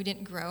year we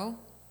didn't grow,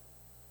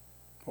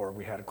 or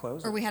we had to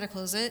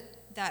close it,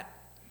 that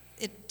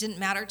it didn't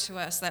matter to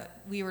us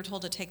that we were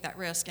told to take that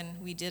risk, and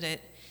we did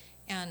it.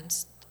 And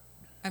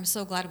I'm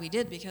so glad we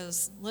did,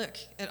 because look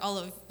at all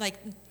of,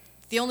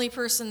 the only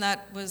person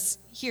that was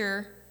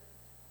here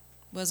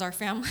was our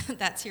family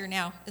that's here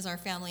now is our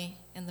family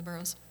in the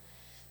Burrows.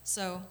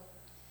 So,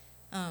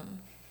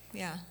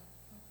 yeah.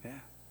 Yeah,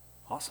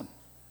 awesome.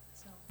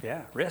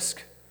 Yeah,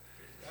 risk.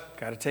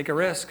 Got to take a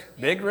risk.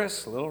 Big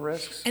risks, little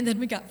risks. And then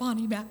we got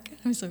Bonnie back.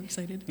 I'm so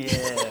excited.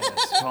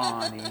 Yes,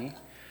 Bonnie.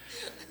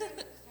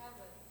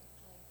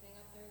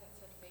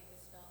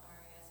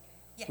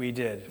 Yeah. We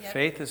did. Yep.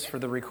 Faith is, for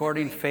the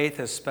recording, faith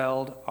is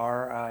spelled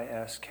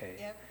R-I-S-K.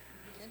 Yep.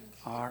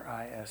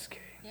 R-I-S-K.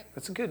 Yep.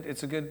 It's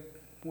a good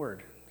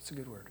word. It's a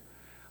good word.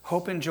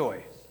 Hope and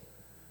joy.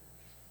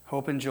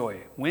 Hope and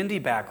joy. Wendy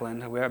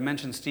Backlund, we have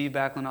mentioned Steve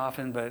Backlund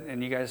often,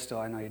 and you guys still,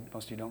 I know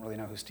most of you don't really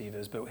know who Steve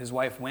is, but his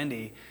wife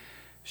Wendy,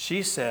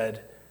 she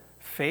said,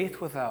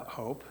 faith without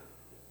hope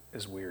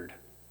is weird.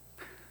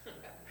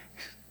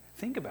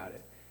 Think about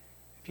it.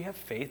 If you have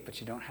faith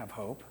but you don't have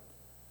hope,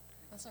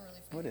 That's not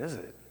really fair. what is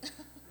it?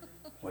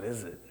 What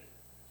is it?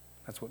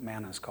 That's what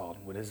manna is called.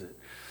 What is it?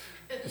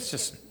 It's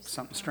just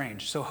something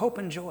strange. So hope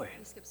and joy.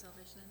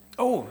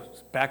 Oh,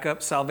 back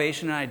up,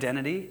 salvation and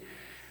identity.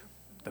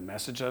 The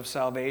message of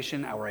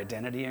salvation, our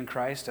identity in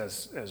Christ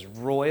as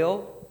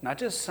royal, not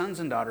just sons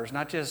and daughters,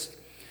 not just,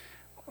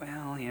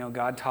 well,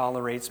 God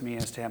tolerates me,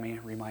 as Tammy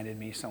reminded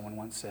me, someone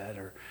once said,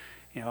 or,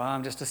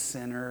 I'm just a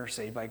sinner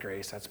saved by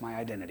grace. That's my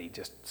identity,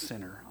 just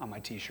sinner on my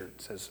t-shirt.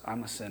 It says,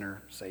 I'm a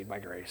sinner saved by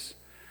grace.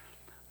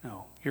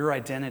 No, your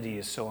identity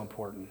is so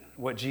important.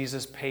 What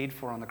Jesus paid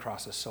for on the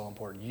cross is so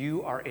important.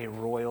 You are a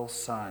royal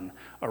son,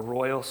 a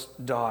royal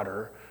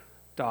daughter.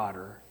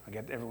 I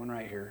get everyone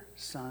right here.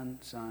 Son,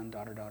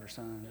 daughter,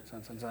 son,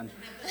 son.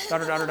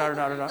 Daughter, daughter,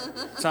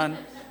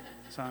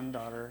 son,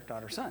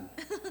 daughter, son.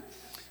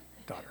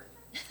 Daughter.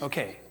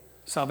 Okay,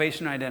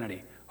 salvation and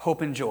identity,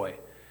 hope and joy.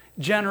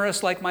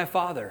 Generous like my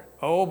Father.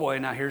 Oh boy,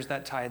 now here's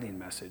that tithing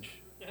message.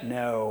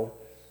 No,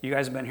 you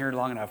guys have been here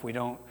long enough. We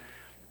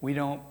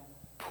don't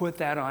put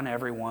that on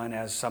everyone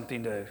as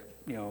something to,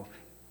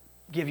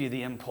 give you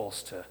the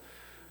impulse to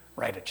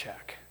write a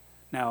check.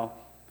 Now,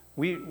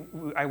 I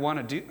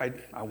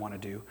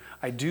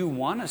do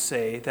want to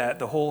say that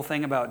the whole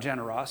thing about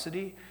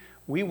generosity,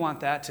 we want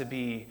that to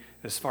be,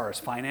 as far as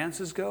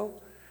finances go,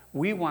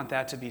 we want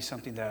that to be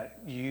something that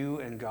you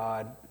and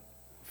God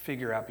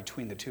figure out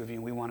between the two of you,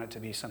 and we want it to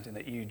be something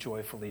that you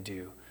joyfully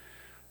do.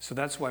 So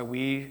that's why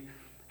we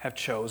have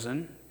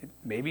chosen,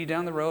 maybe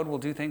down the road we'll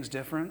do things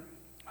different,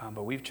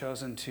 but we've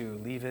chosen to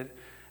leave it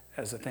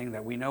as a thing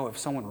that we know if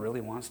someone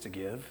really wants to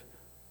give,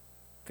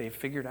 they've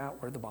figured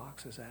out where the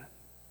box is at.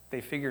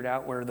 They figured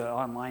out where the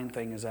online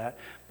thing is at.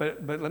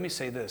 But let me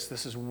say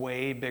this is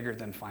way bigger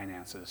than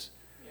finances.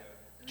 Yeah.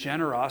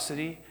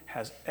 Generosity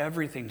has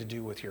everything to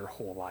do with your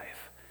whole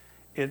life.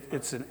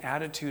 It's an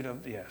attitude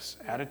of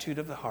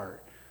the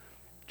heart.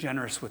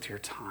 Generous with your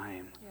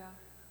time. Yeah.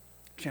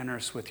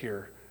 Generous with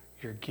your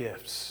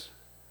gifts.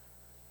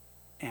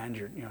 And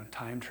your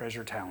time,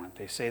 treasure, talent.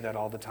 They say that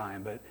all the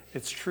time, but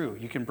it's true.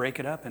 You can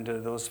break it up into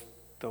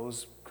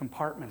those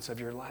compartments of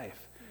your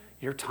life.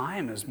 Your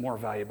time is more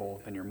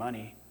valuable than your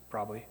money,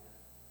 probably,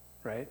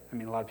 right? I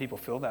mean, a lot of people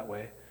feel that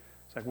way.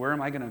 It's like, where am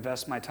I going to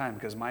invest my time?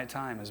 Because my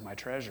time is my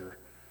treasure.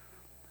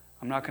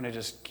 I'm not going to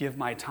just give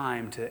my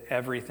time to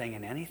everything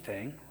and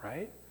anything,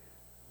 right?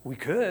 We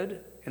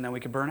could, and then we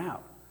could burn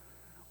out.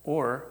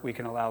 Or we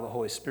can allow the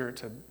Holy Spirit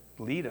to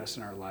lead us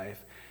in our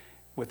life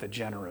with a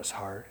generous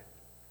heart.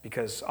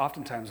 Because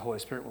oftentimes the Holy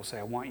Spirit will say,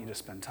 I want you to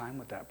spend time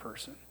with that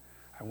person.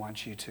 I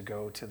want you to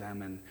go to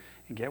them and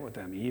get with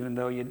them. Even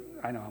though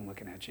I know I'm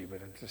looking at you, but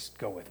just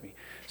go with me.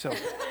 So,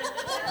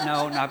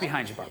 no, not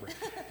behind you, Barbara.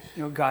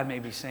 God may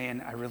be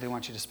saying, I really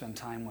want you to spend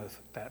time with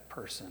that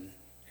person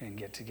and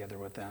get together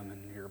with them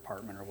in your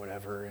apartment or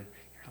whatever. And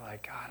you're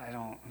like, God,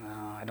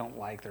 I don't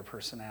like their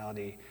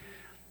personality.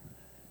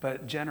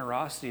 But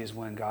generosity is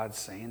when God's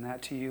saying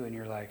that to you and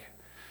you're like,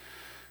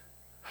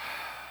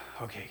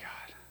 okay, God.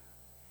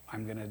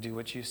 I'm going to do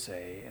what you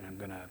say, and I'm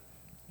going to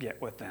get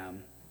with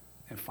them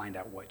and find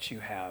out what you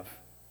have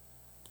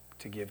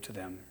to give to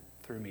them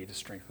through me to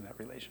strengthen that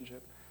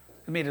relationship.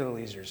 It made it a little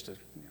easier just to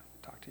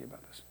talk to you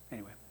about this.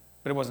 Anyway,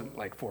 but it wasn't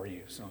like for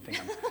you, so don't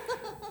think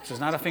this is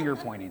not a finger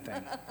pointing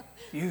thing.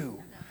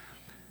 You.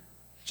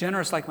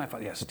 Generous like my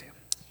Father. Yes, Tam.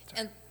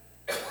 And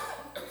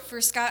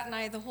for Scott and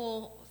I, the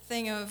whole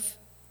thing of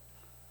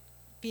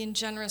being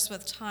generous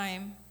with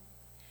time,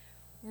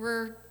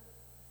 we're,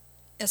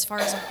 as far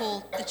as a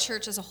whole, the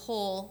church as a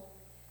whole,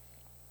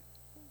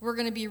 we're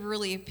going to be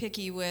really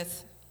picky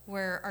with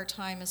where our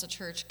time as a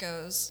church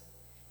goes.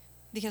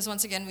 Because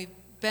once again, we've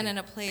been in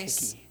a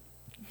place,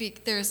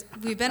 we've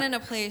been in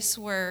a place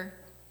where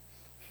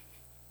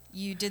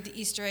you did the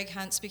Easter egg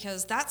hunts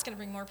because that's going to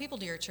bring more people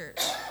to your church.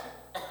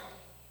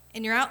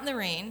 And you're out in the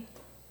rain,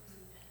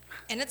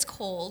 and it's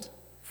cold.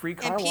 Free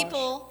car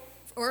wash.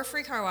 Or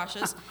free car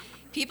washes.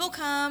 People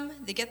come,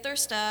 they get their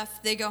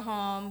stuff, they go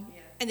home,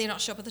 and they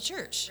don't show up at the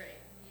church. Right.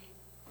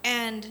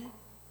 And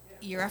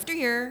year after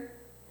year,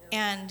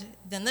 and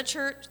then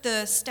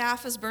the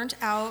staff is burnt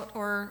out,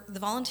 or the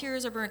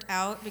volunteers are burnt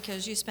out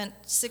because you spent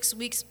 6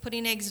 weeks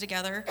putting eggs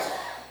together,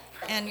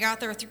 and you're out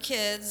there with your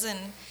kids, and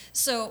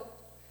so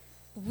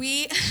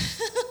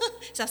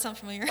does that sound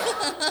familiar?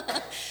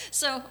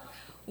 So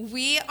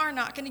we are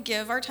not going to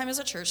give our time as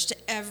a church to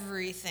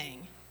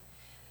everything.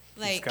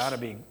 It's got to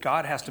be,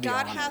 God has to be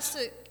on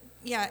it.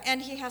 Yeah,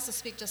 and he has to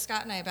speak to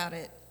Scott and I about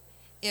it.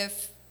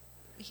 If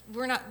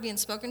we're not being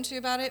spoken to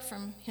about it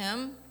from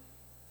him,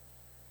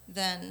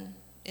 then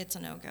it's a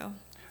no-go.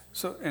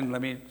 So, and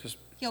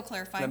He'll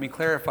clarify. let me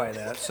clarify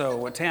that. So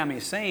what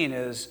Tammy's saying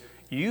is,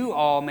 you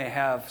all may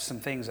have some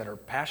things that are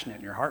passionate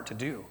in your heart to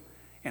do,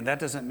 and that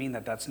doesn't mean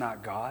that that's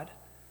not God,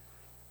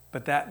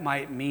 but that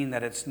might mean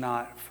that it's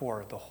not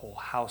for the whole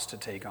house to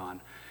take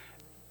on,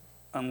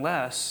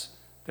 unless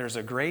there's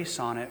a grace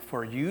on it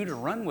for you to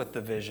run with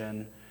the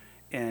vision,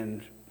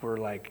 and we're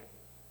like,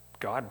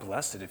 God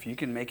bless it. If you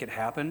can make it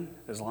happen,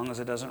 as long as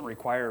it doesn't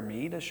require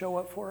me to show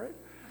up for it.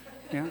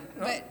 Yeah.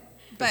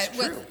 But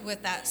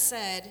with that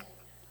said,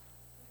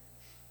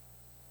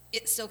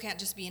 it still can't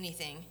just be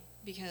anything,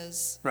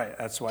 because Right,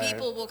 that's why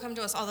people will come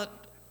to us all the.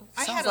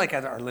 sounds like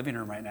at our living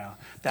room right now.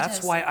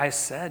 That's why I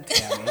said,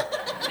 Tammy,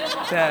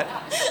 that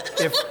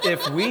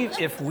if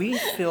we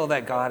feel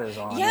that God is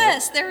on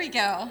Yes, it, there we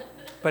go.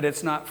 but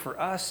it's not for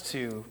us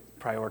to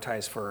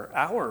prioritize for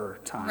our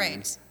time,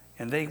 Right.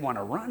 and they want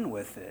to run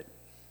with it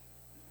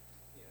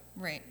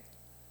Right.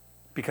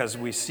 because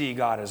we see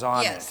God is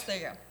on Yes, it. there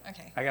you go.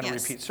 Okay. I got to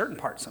yes. repeat certain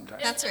parts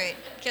sometimes. That's right,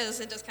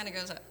 because it just kind of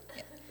goes up.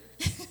 Yeah.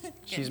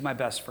 She's my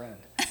best friend,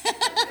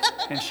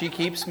 and she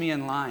keeps me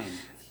in line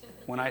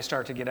when I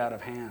start to get out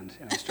of hand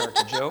and I start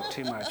to joke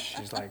too much.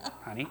 She's like,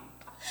 honey,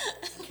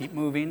 keep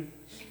moving.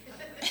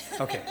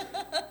 Okay,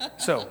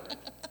 so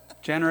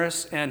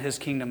generous and his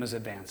kingdom is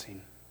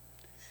advancing.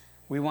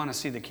 We want to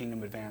see the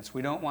kingdom advance.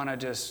 We don't want to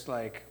just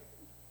like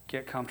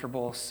get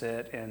comfortable,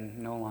 sit, and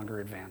no longer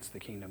advance the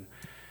kingdom.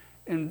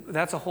 And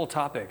that's a whole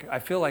topic. I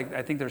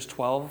think there's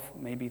 12,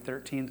 maybe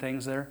 13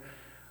 things there.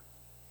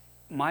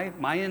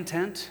 My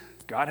intent,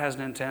 God has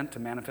an intent to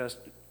manifest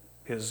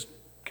his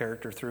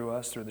character through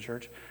us, through the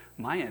church.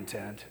 My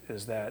intent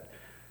is that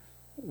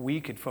we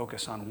could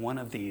focus on one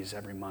of these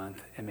every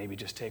month and maybe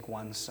just take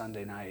one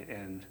Sunday night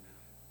and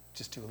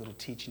just do a little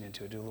teaching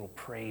into it, do a little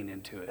praying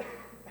into it.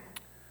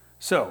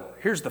 So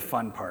here's the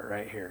fun part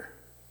right here.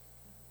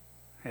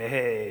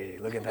 Hey,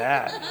 look at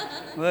that.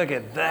 Look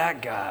at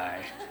that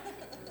guy.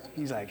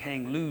 He's like,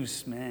 hang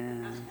loose,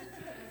 man.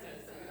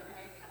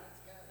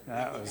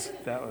 That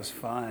was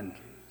fun.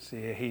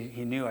 See,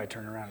 he knew I'd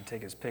turn around and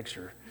take his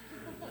picture.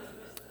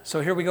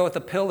 So here we go with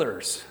the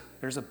pillars.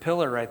 There's a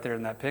pillar right there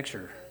in that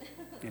picture,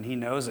 and he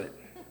knows it,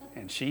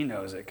 and she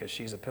knows it because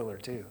she's a pillar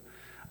too.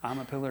 I'm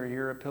a pillar,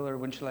 you're a pillar.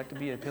 Wouldn't you like to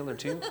be a pillar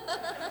too?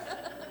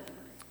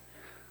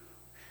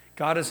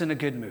 God is in a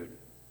good mood.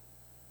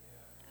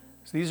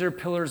 So these are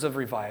pillars of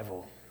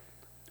revival.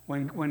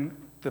 When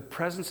the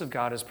presence of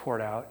God is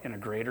poured out in a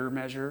greater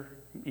measure,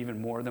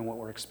 even more than what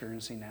we're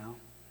experiencing now,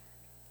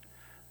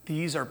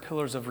 these are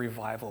pillars of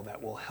revival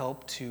that will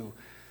help to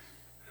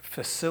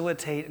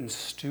facilitate and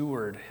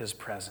steward his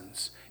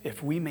presence.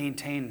 If we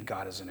maintain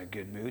God is in a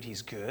good mood,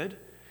 he's good.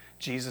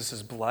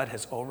 Jesus' blood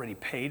has already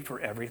paid for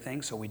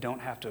everything, so we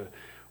don't have to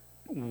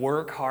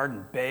work hard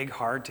and beg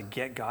hard to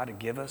get God to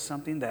give us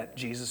something that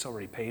Jesus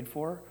already paid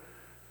for.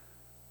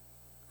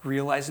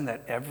 Realizing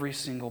that every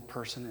single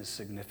person is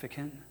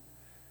significant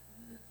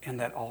and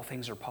that all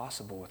things are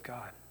possible with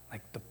God.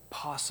 Like the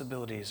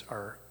possibilities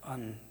are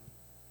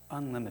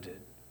unlimited.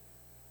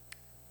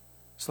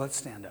 So let's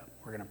stand up.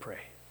 We're going to pray.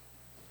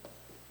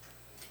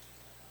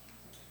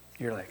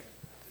 You're like,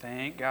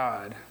 thank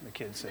God, the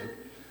kids said.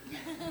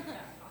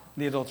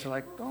 The adults are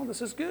like, oh,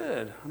 this is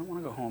good. I don't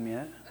want to go home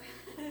yet.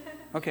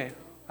 Okay,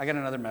 I got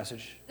another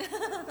message.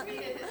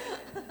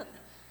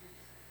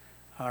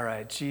 All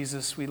right,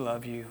 Jesus, we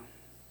love you.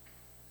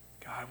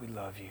 God, we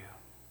love you.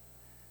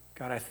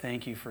 God, I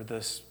thank you for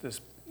this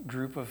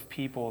group of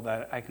people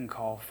that I can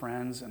call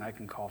friends and I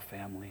can call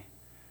family.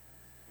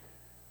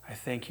 I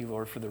thank you,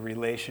 Lord, for the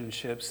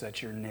relationships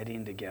that you're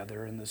knitting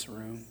together in this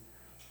room.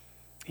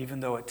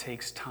 Even though it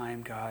takes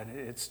time, God,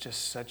 it's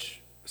just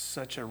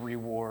such a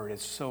reward.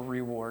 It's so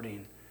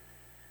rewarding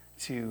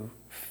to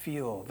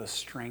feel the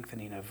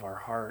strengthening of our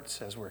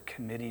hearts as we're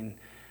committing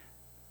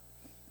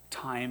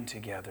time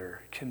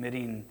together,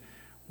 committing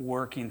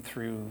working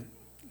through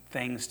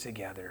things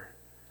together.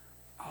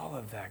 All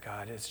of that,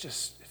 God,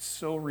 it's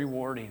so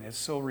rewarding. It's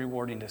so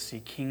rewarding to see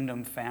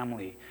kingdom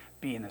family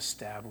being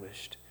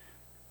established.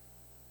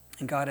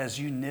 And God, as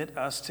you knit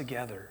us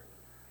together,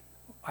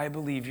 I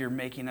believe you're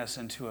making us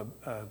into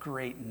a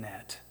great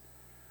net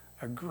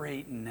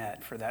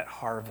for that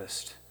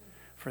harvest,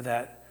 for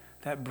that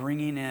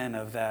bringing in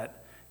of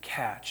that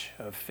catch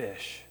of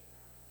fish.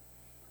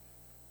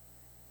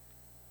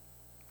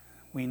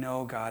 We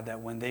know, God, that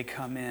when they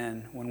come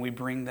in, when we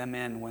bring them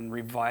in, when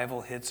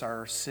revival hits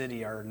our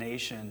city, our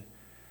nation,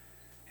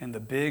 and the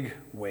big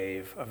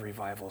wave of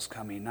revival is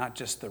coming, not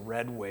just the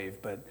red wave,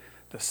 but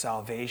the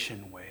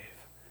salvation wave.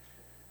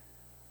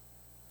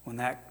 When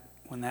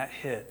that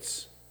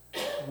hits,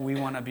 we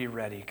want to be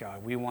ready,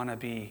 God. We want to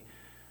be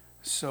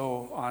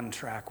so on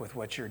track with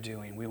what you're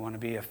doing. We want to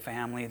be a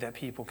family that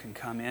people can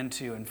come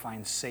into and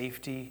find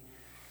safety,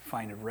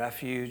 find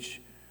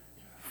refuge,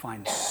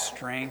 find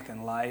strength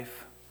and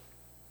life,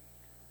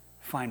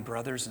 find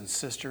brothers and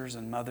sisters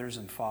and mothers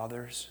and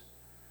fathers,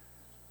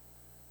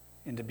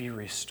 and to be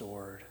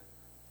restored.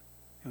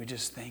 And we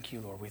just thank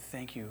you, Lord. We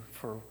thank you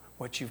for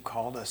what you've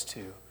called us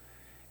to.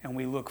 And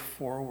we look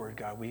forward,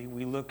 God.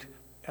 We look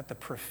at the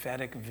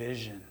prophetic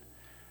vision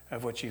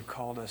of what you've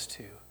called us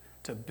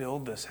to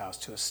build this house,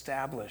 to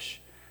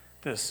establish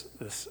this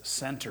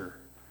center,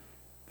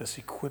 this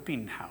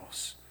equipping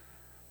house,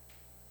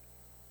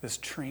 this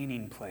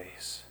training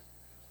place,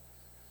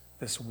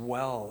 this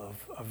well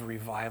of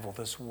revival,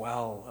 this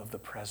well of the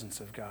presence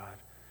of God,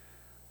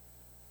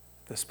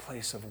 this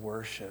place of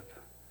worship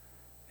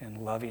and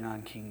loving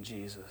on King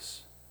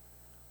Jesus.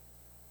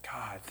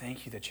 God,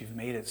 thank you that you've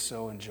made it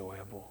so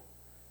enjoyable.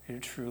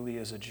 It truly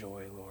is a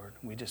joy, Lord.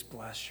 We just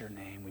bless your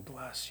name. We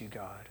bless you,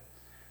 God.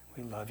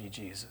 We love you,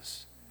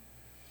 Jesus.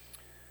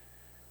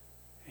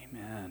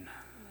 Amen.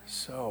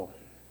 So,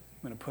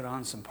 I'm going to put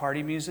on some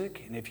party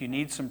music, and if you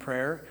need some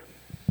prayer,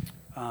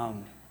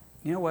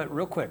 you know what?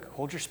 Real quick,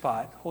 hold your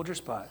spot. Hold your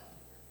spot.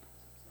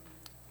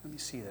 Let me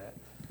see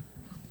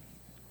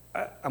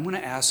that. I'm going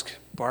to ask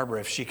Barbara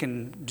if she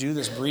can do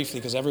this briefly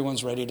because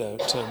everyone's ready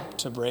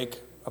to break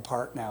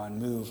apart now and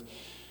move.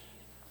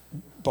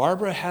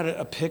 Barbara had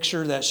a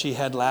picture that she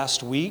had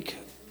last week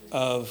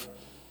of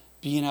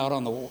being out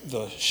on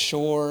the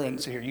shore.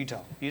 And so here, you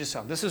tell. You just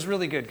tell. This is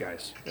really good,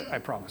 guys. I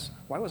promise.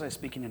 Why was I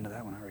speaking into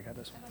that one? I already got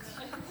this one.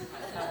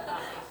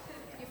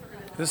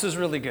 This is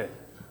really good.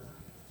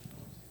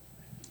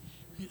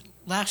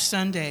 Last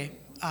Sunday,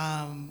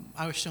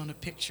 I was shown a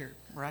picture,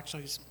 or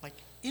actually it's like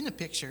in a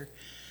picture.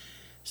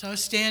 So I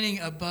was standing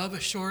above a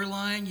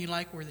shoreline, you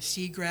like where the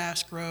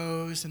seagrass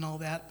grows and all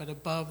that, but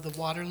above the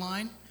water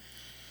line,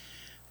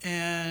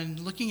 and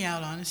looking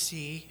out on a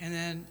sea, and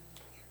then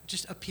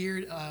just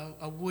appeared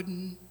a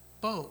wooden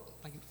boat,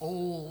 like an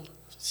old,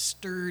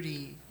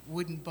 sturdy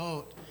wooden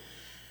boat.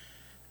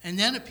 And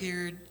then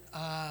appeared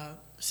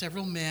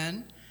several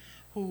men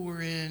who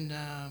were in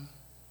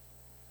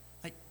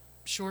like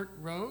short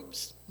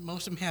robes.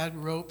 Most of them had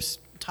ropes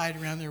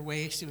tied around their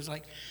waist. It was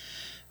like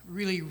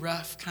really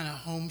rough, kind of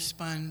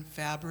homespun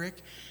fabric.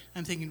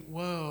 I'm thinking,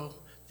 whoa,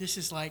 this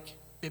is like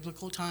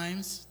biblical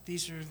times.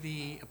 These are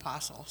the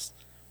apostles,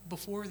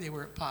 before they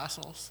were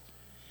apostles.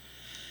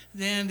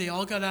 Then they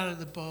all got out of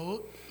the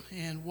boat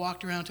and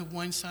walked around to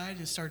one side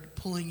and started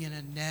pulling in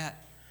a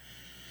net.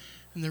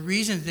 And the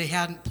reason they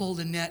hadn't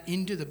pulled a net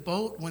into the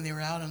boat when they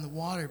were out on the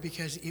water,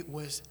 because it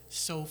was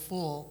so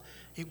full,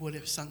 it would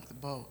have sunk the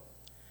boat.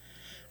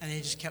 And they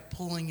just kept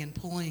pulling and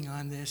pulling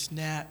on this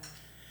net.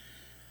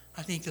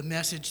 I think the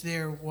message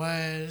there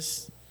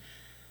was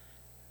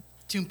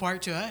to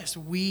impart to us,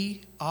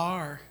 we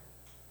are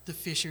the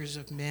fishers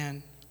of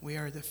men. We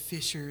are the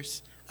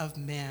fishers of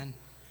men.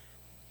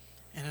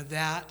 And of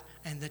that,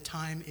 and the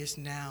time is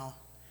now.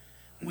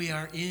 We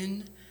are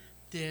in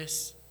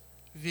this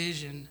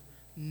vision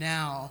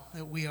now,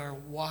 that we are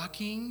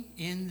walking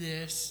in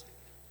this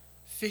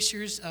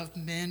fishers of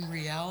men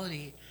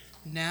reality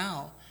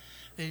now.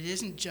 That it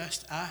isn't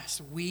just us,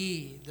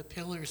 we, the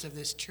pillars of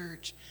this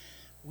church,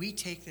 we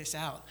take this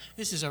out.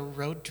 This is a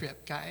road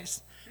trip,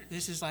 guys.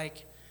 This is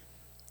like,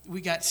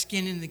 we got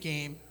skin in the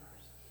game.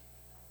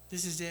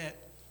 This is it.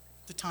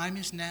 The time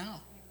is now.